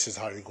 this is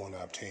how you're going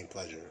to obtain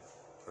pleasure,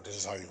 or this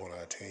is how you're going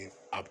to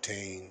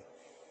obtain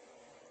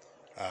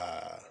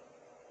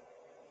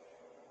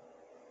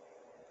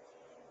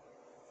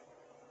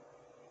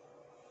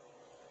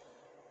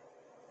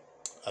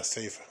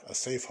a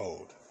safe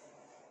hold.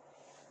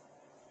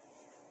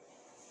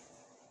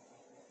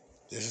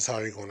 This is how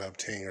you're going to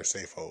obtain your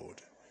safe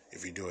hold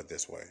if you do it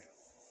this way.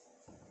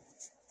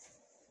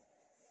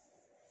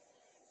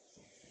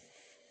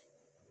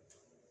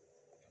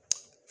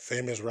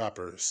 Famous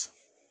rappers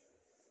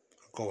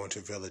go into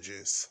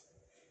villages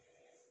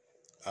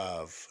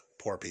of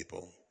poor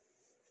people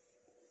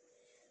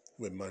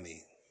with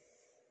money.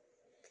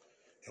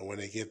 And when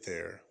they get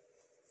there,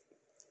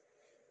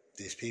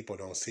 these people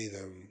don't see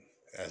them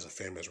as a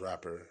famous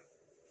rapper.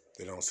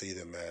 They don't see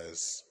them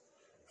as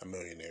a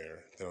millionaire.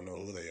 They don't know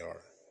who they are.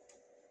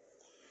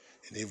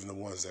 And even the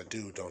ones that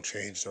do don't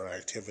change their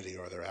activity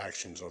or their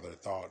actions or their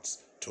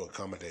thoughts to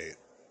accommodate.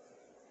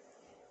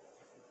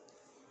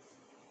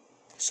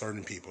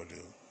 Certain people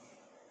do.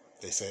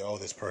 They say, oh,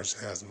 this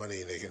person has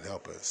money and they can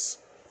help us.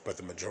 But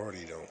the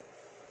majority don't.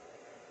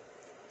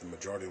 The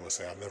majority will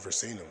say, I've never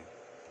seen them.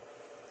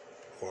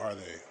 Who are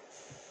they?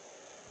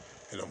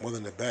 And I'm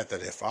willing to bet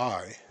that if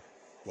I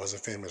was a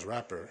famous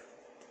rapper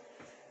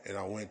and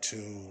I went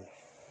to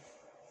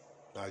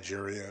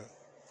Nigeria,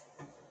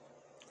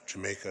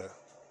 Jamaica,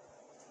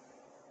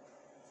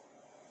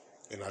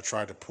 and I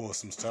tried to pull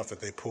some stuff that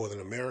they pulled in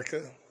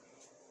America,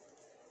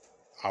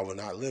 I would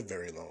not live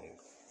very long.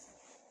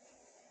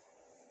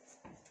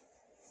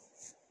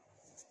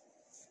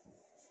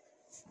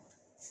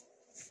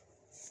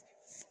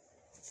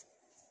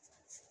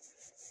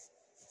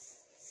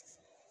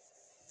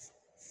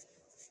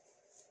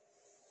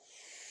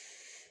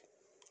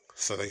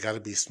 So they got to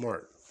be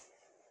smart.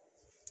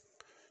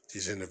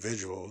 These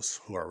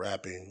individuals who are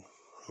rapping,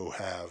 who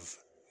have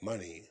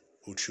money,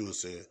 who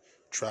choose to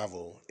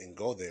travel and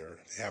go there,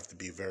 they have to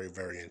be very,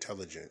 very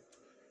intelligent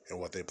in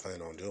what they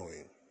plan on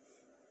doing.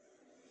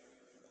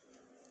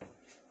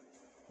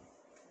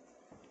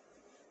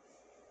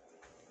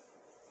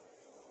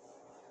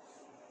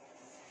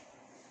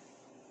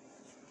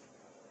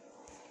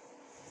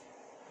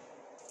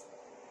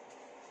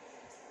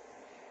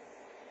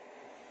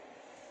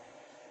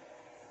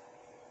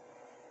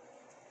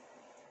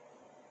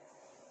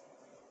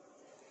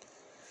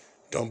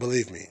 Don't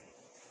believe me?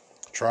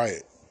 Try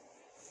it.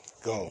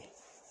 Go.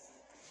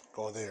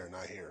 Go there,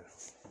 not here.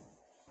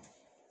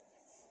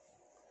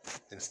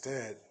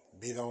 Instead,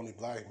 be the only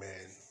black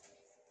man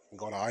and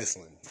go to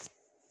Iceland.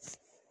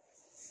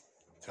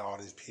 Tell all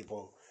these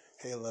people,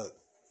 hey, look,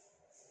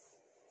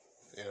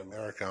 in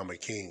America, I'm a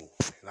king,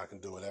 and I can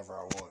do whatever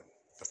I want.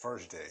 The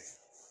first day,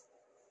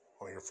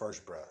 on your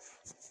first breath.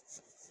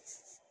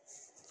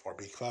 Or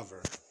be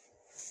clever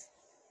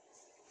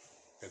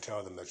and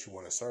tell them that you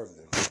want to serve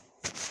them.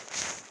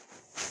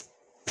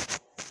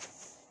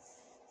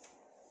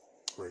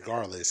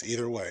 Regardless,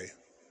 either way,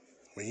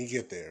 when you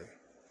get there,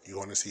 you're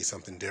going to see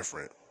something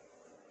different.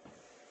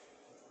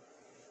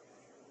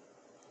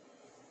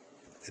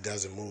 It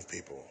doesn't move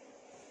people.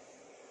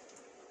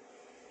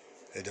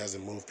 It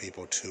doesn't move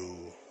people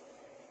to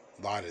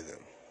lie to them.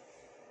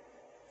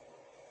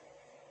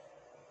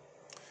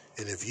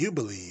 And if you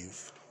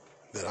believe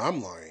that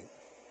I'm lying,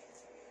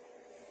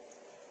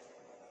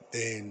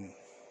 then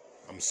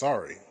I'm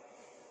sorry.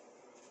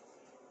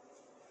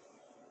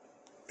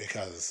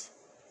 Because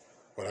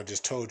what I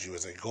just told you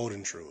is a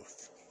golden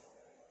truth.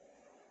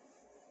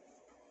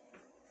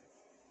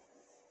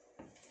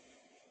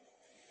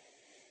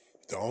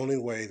 The only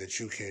way that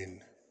you can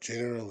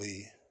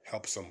generally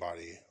help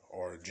somebody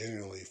or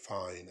genuinely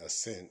find a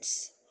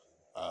sense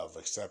of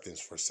acceptance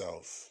for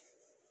self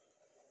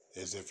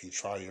is if you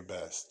try your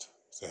best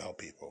to help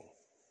people.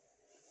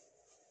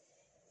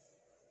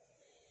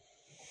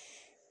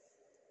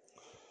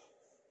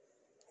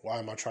 Why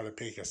am I trying to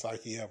pick your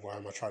psyche up? Why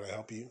am I trying to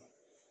help you?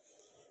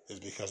 Is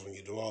because when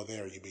you do all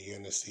there, you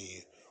begin to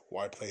see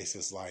why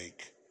places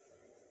like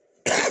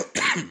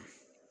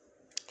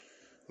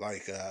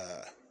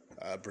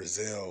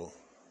Brazil,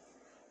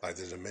 like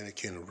the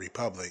Dominican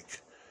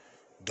Republic,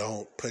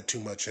 don't put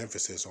too much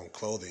emphasis on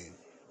clothing,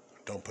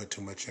 don't put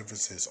too much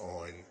emphasis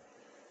on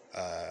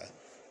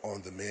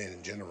the men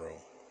in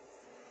general.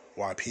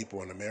 Why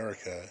people in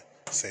America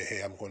say,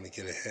 hey, I'm going to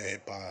get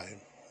ahead by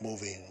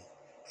moving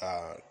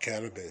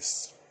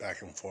cannabis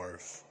back and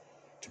forth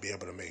to be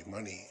able to make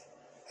money,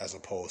 as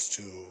opposed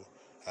to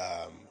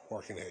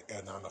working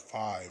at 9 to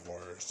 5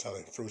 or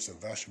selling fruits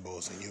and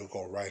vegetables, and you'll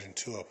go right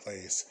into a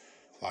place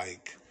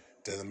like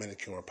the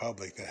Dominican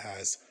Republic that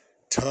has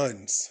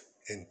tons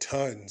and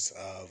tons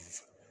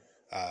of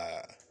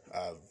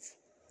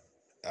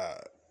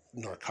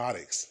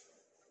narcotics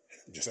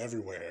just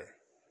everywhere.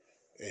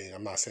 And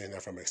I'm not saying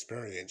that from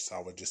experience. I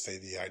would just say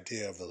the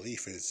idea of the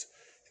leaf is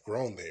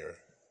grown there.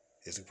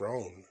 It's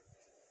grown.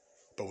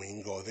 But when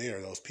you go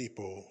there, those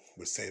people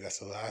would say that's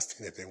the last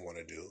thing that they want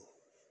to do.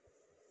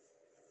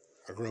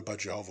 I grew up a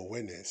Jehovah's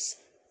Witness,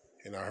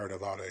 and I heard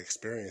about an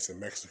experience in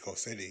Mexico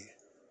City.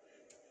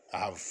 I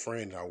have a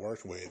friend I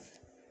worked with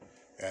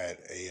at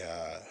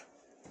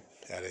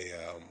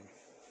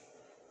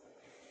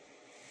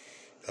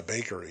a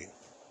bakery,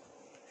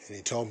 and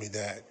he told me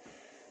that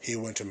he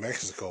went to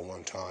Mexico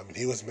one time, and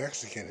he was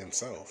Mexican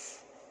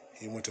himself.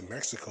 He went to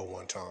Mexico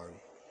one time,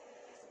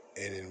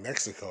 and in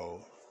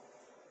Mexico,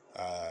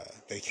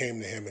 they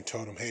came to him and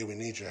told him, hey, we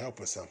need your help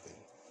with something.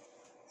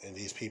 And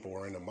these people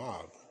were in a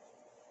mob.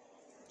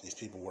 These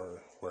people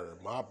were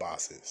mob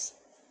bosses.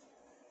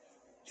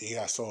 He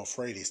got so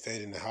afraid he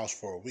stayed in the house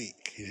for a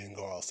week. He didn't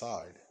go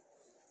outside.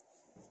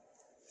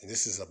 And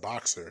this is a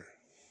boxer,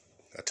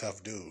 a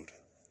tough dude.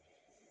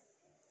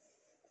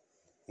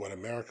 What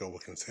America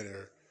would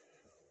consider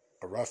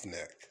a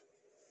roughneck.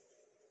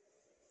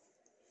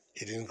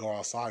 He didn't go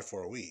outside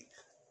for a week.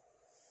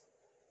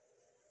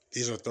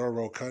 These are third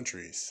world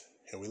countries,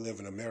 and we live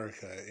in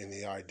America, and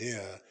the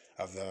idea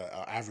of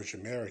the average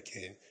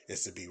American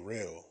is to be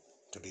real,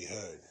 to be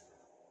hood.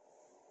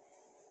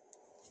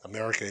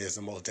 America is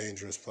the most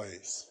dangerous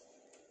place.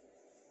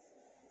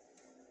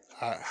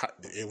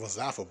 It was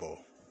laughable.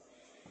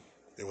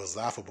 It was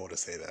laughable to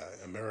say that.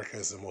 America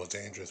is the most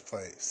dangerous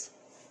place.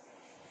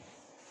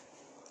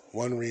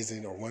 One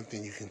reason or one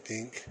thing you can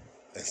think,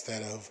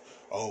 instead of,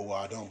 oh, well,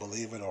 I don't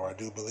believe it or I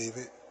do believe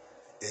it,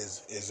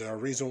 is there a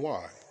reason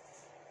why?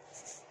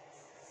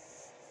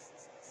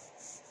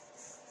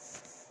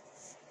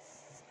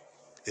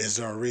 Is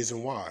there a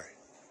reason why?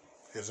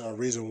 Is there a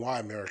reason why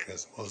America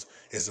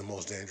is the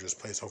most dangerous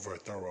place over a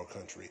third world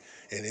country?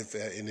 And if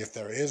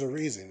there is a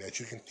reason that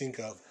you can think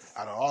of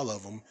out of all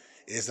of them,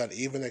 is that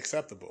even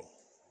acceptable?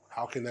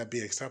 How can that be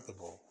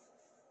acceptable?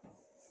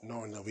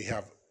 Knowing that we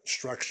have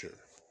structure.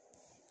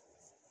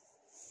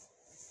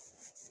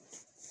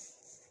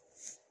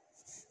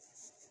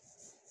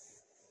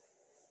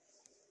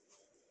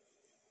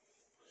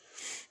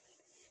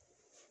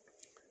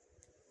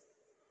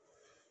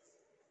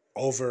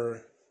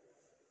 over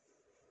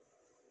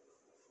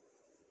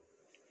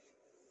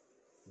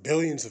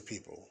billions of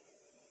people,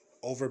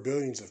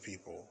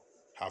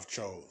 have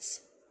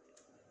chose.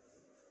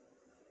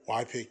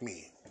 Why pick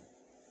me?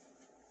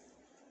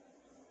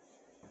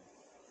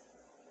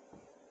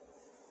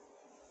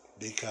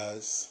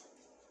 Because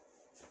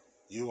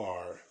you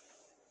are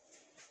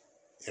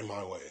in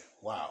my way.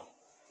 Wow.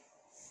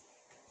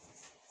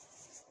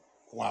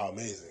 Wow,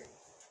 amazing.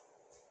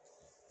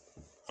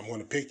 I'm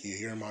going to pick you.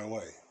 You're in my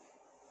way.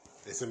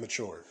 It's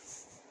immature.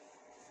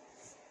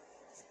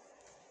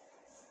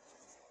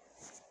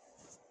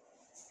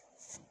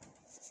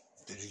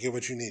 Did you get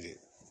what you needed?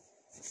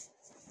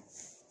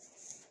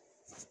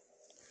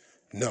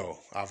 No,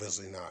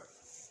 obviously not.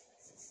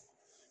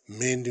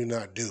 Men do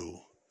not do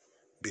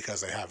because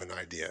they have an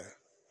idea.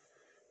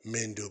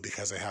 Men do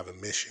because they have a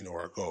mission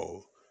or a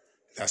goal.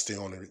 That's the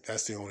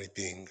only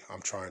thing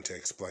I'm trying to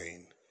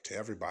explain to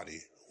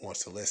everybody who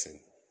wants to listen.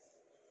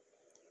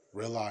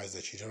 Realize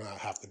that you do not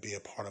have to be a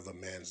part of a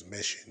man's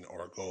mission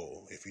or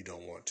goal if you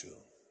don't want to.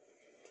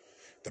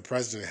 The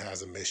president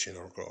has a mission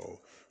or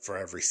goal for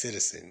every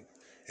citizen,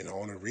 and the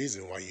only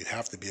reason why you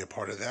have to be a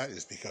part of that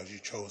is because you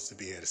chose to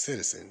be a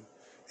citizen.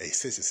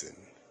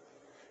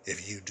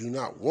 If you do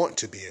not want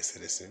to be a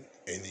citizen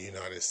in the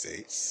United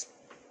States,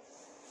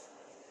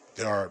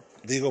 there are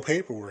legal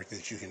paperwork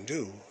that you can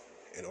do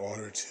in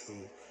order to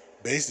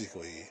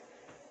basically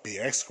be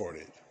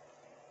escorted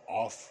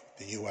off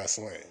the U.S.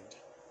 land.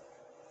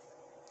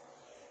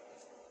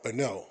 But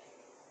no,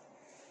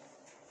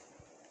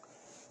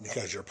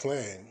 because your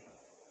plan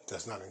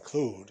does not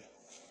include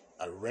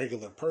a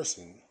regular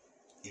person,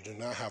 you do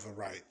not have the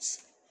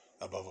rights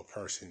above a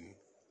person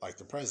like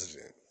the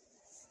president.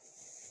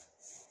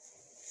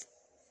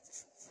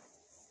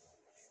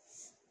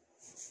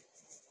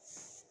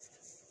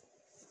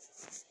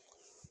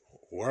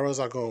 Where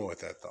was I going with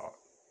that thought?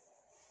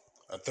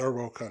 A third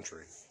world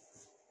country.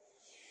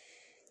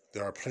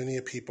 There are plenty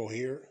of people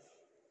here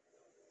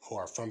who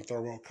are from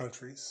third world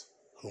countries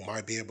who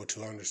might be able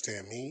to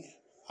understand me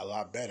a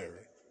lot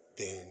better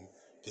than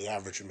the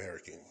average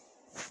American.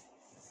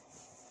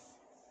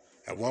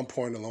 At one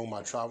point along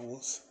my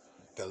travels,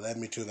 that led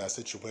me to that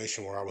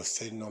situation where I was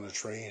sitting on the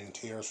train in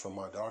tears for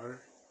my daughter,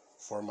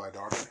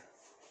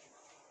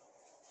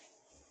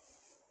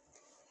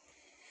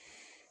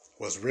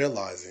 was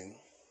realizing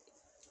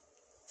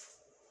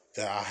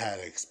that I had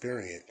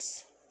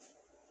experience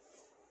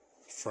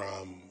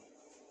from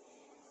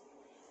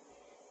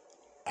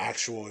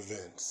actual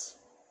events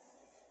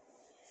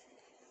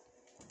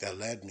that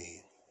led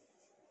me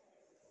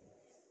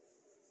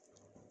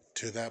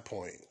to that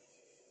point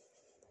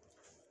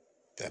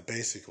that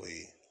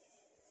basically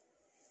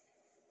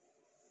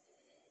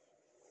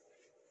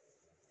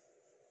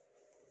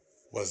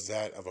was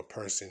that of a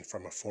person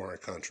from a foreign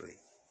country.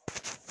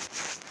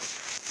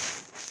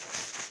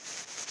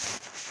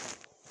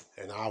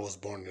 And I was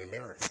born in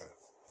America.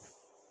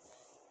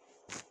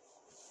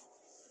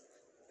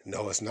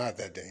 No, it's not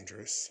that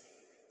dangerous.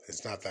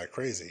 It's not that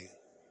crazy,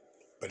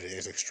 but it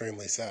is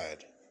extremely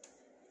sad.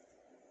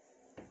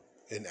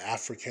 An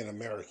African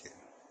American.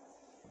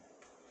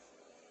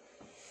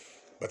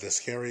 But the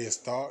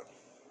scariest thought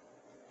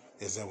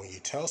is that when you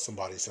tell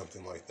somebody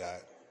something like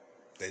that,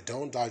 they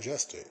don't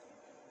digest it.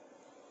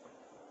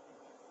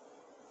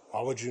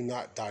 Why would you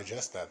not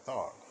digest that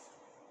thought?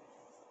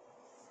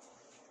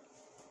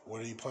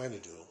 What do you plan to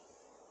do?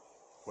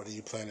 What do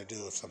you plan to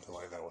do if something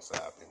like that was to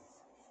happen?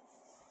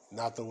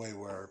 Not the way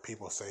where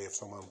people say if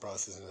someone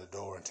busts in the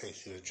door and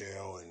takes you to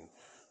jail and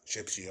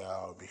ships you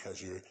out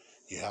because you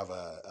have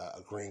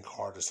a green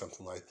card or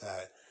something like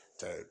that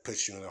that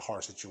puts you in a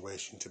hard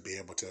situation to be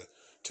able to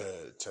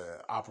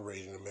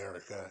operate in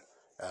America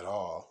at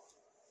all.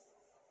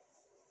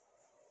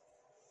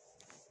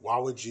 Why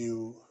would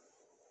you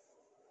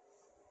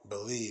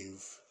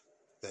believe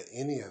that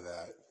any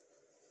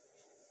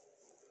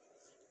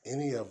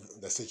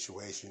of the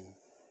situation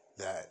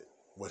that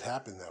would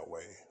happen that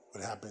way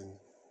would happen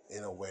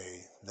in a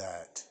way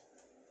that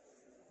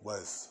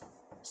was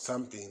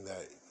something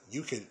that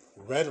you could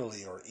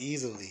readily or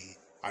easily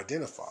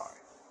identify?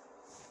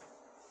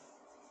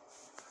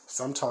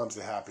 Sometimes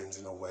it happens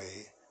in a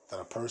way that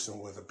a person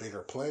with a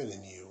bigger plan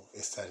than you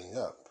is setting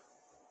up.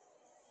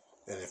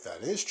 And if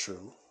that is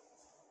true,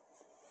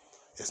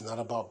 it's not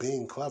about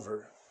being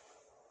clever.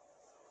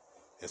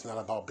 It's not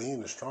about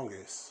being the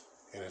strongest.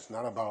 And it's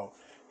not about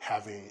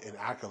having an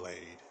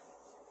accolade.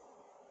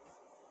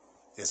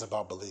 It's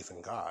about belief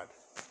in God.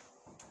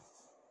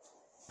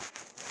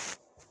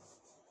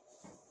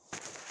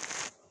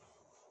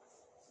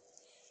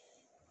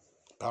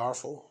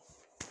 Powerful.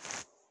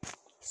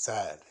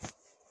 Sad.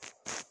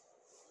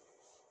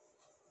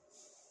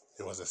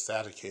 It was a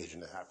sad occasion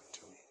that happened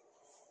to me.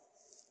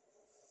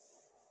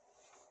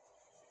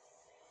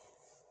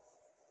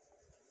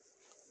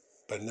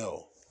 But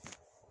no,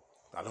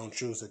 I don't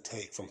choose to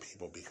take from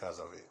people because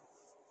of it.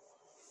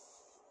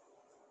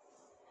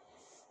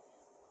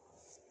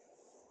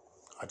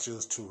 I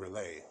choose to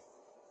relay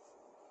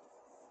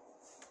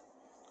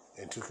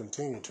and to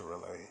continue to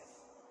relay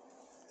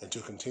and to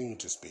continue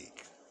to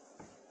speak,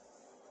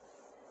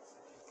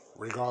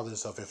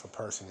 regardless of if a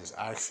person is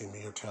asking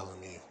me or telling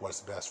me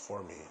what's best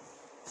for me.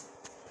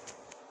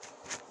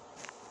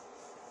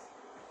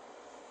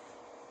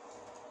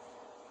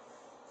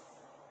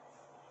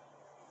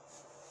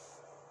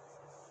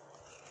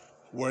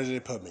 Where did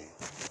it put me?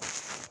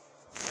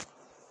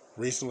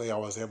 Recently, I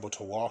was able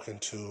to walk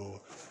into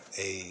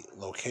a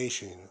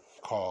location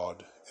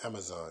called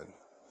Amazon,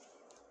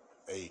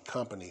 a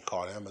company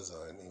called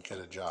Amazon, and get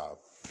a job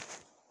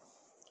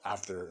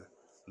after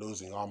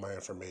losing all my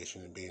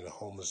information and being a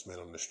homeless man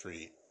on the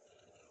street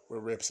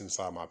with rips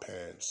inside my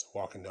pants,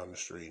 walking down the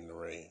street in the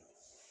rain.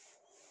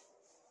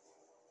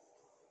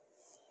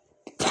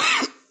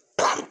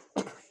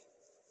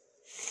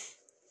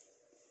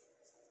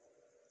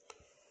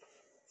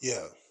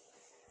 Yeah.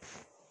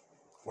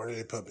 Where did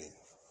it put me?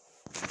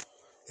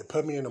 It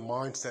put me in a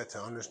mindset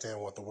to understand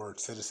what the word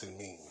citizen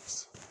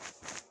means.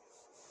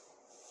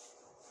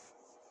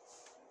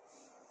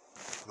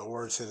 The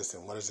word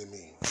citizen, what does it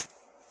mean?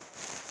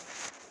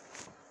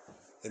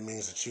 It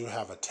means that you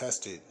have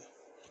attested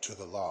to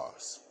the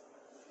laws.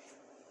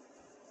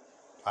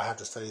 I have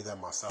to study that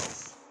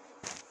myself.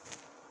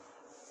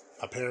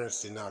 My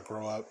parents did not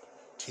grow up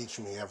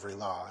teaching me every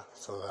law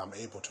so that I'm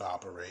able to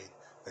operate.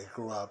 They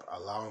grew up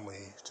allowing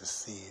me to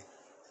see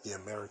the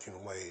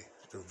American way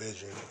through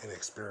vision and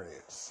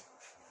experience.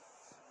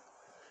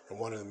 And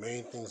one of the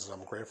main things that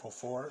I'm grateful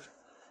for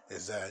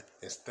is that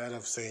instead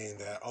of saying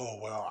that, oh,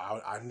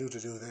 well, I knew to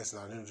do this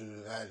and I knew to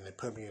do that, and it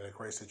put me in a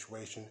great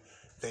situation,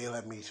 they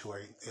let me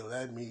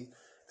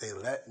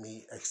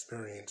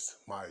experience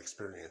my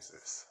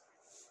experiences.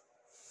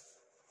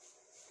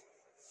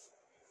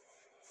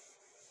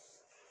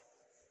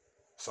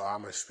 So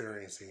I'm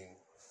experiencing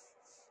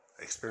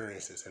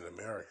experiences in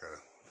America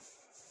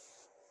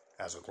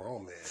as a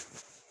grown man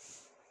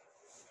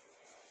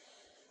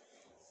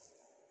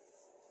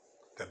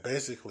that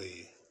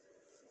basically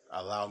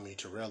allowed me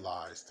to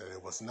realize that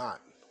it was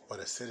not what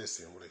a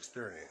citizen would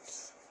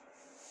experience.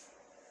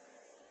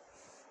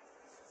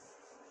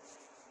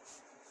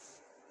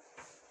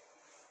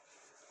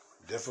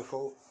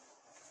 Difficult,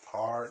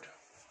 hard,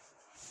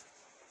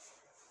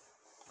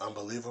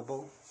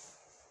 unbelievable,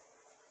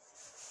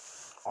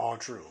 all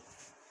true.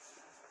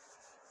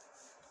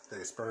 The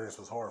experience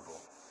was horrible.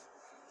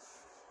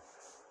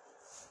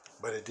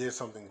 But it did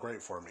something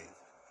great for me.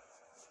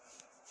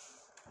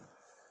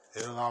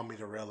 It allowed me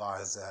to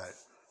realize that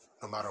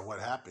no matter what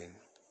happened,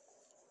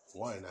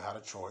 one, I had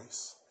a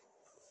choice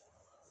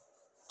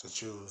to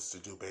choose to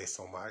do based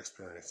on my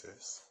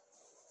experiences.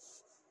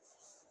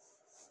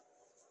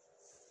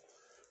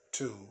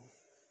 Two,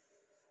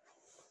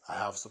 I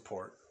have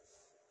support,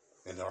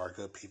 and there are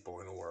good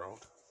people in the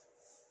world.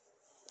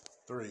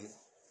 Three,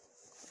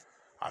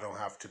 I don't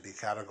have to be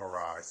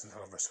categorized into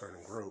a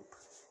certain group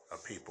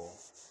of people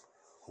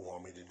who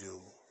want me to do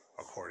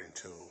according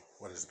to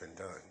what has been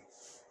done.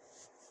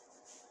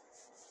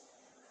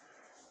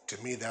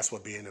 To me, that's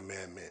what being a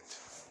man meant.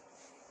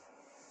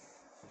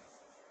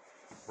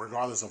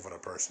 Regardless of what a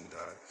person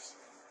does.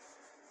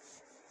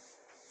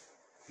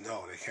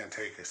 No, they can't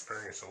take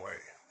experience away.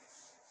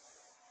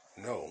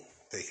 No,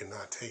 they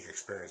cannot take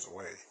experience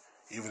away.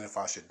 Even if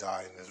I should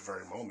die in this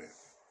very moment,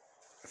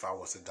 if I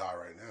was to die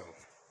right now,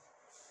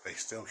 they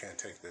still can't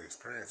take the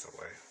experience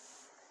away.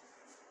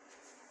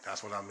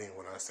 That's what I mean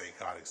when I say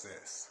God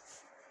exists.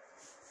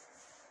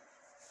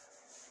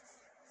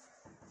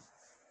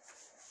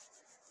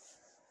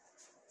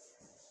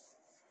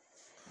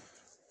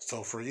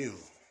 So for you,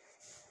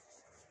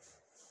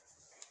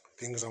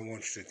 things I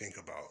want you to think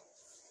about.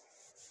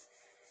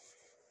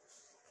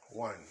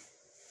 One,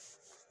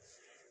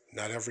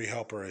 not every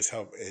helper is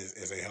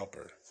a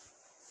helper.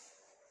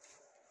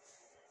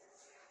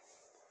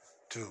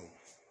 Two,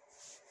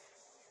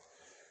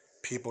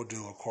 people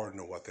do according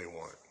to what they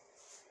want.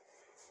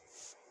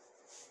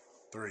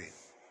 Three,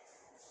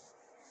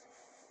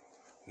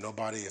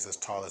 nobody is as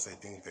tall as they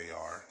think they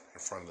are in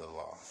front of the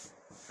law,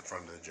 in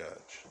front of the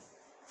judge.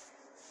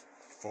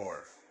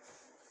 Four,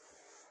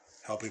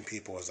 helping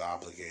people is an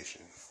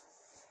obligation.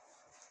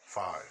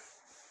 Five,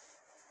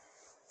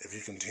 if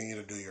you continue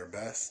to do your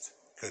best,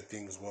 good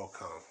things will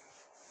come.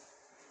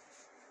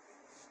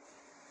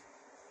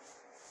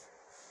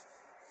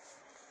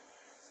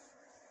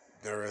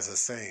 There is a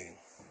saying,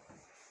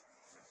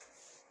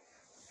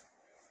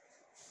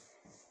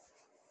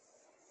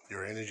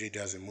 your energy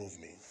doesn't move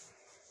me.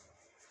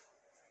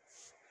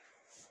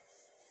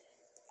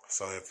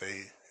 So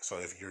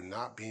if you're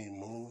not being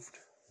moved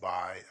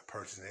by a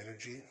person's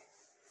energy,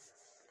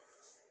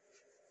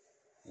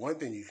 one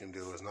thing you can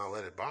do is not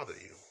let it bother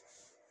you.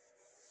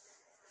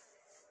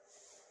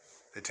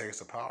 It takes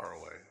the power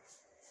away.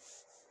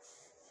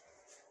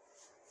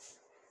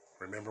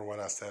 Remember what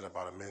I said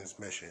about a men's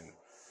mission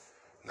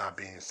not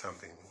being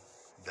something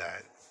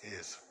that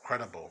is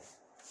credible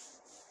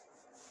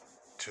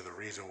to the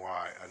reason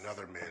why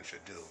another man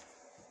should do.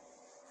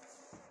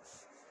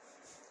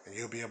 And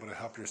you'll be able to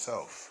help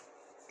yourself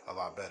a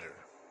lot better.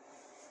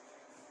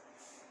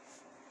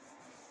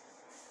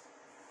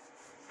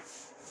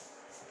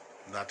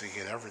 not to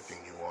get everything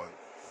you want,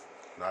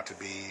 not to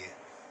be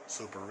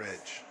super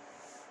rich,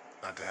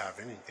 not to have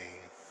anything,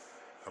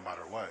 no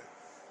matter what.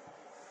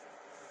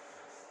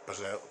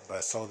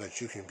 But so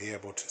that you can be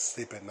able to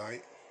sleep at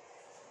night,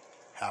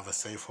 have a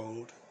safe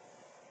hold,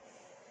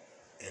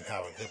 and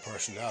have a good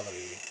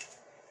personality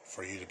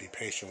for you to be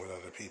patient with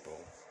other people.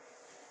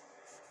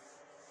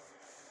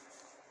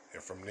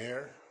 And from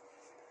there,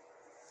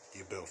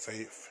 you build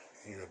faith,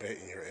 and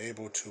you're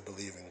able to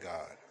believe in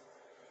God,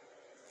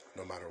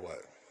 no matter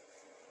what.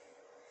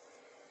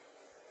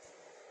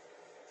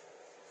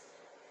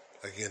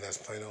 Again, that's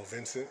Plain Old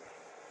Vincent.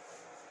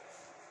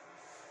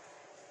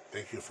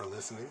 Thank you for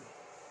listening.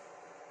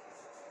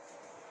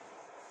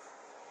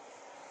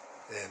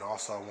 And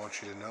also, I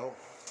want you to know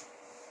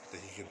that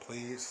you can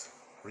please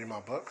read my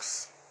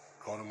books.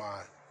 Go to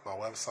my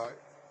website.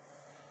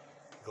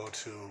 Go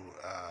to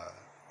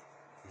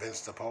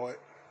Vince the Poet.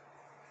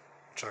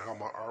 Check out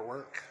my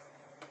artwork.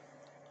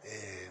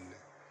 And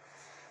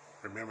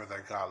remember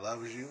that God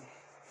loves you.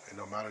 And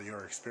no matter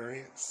your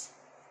experience,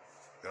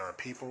 there are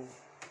people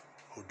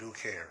who do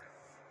care.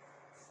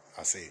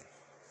 I see you.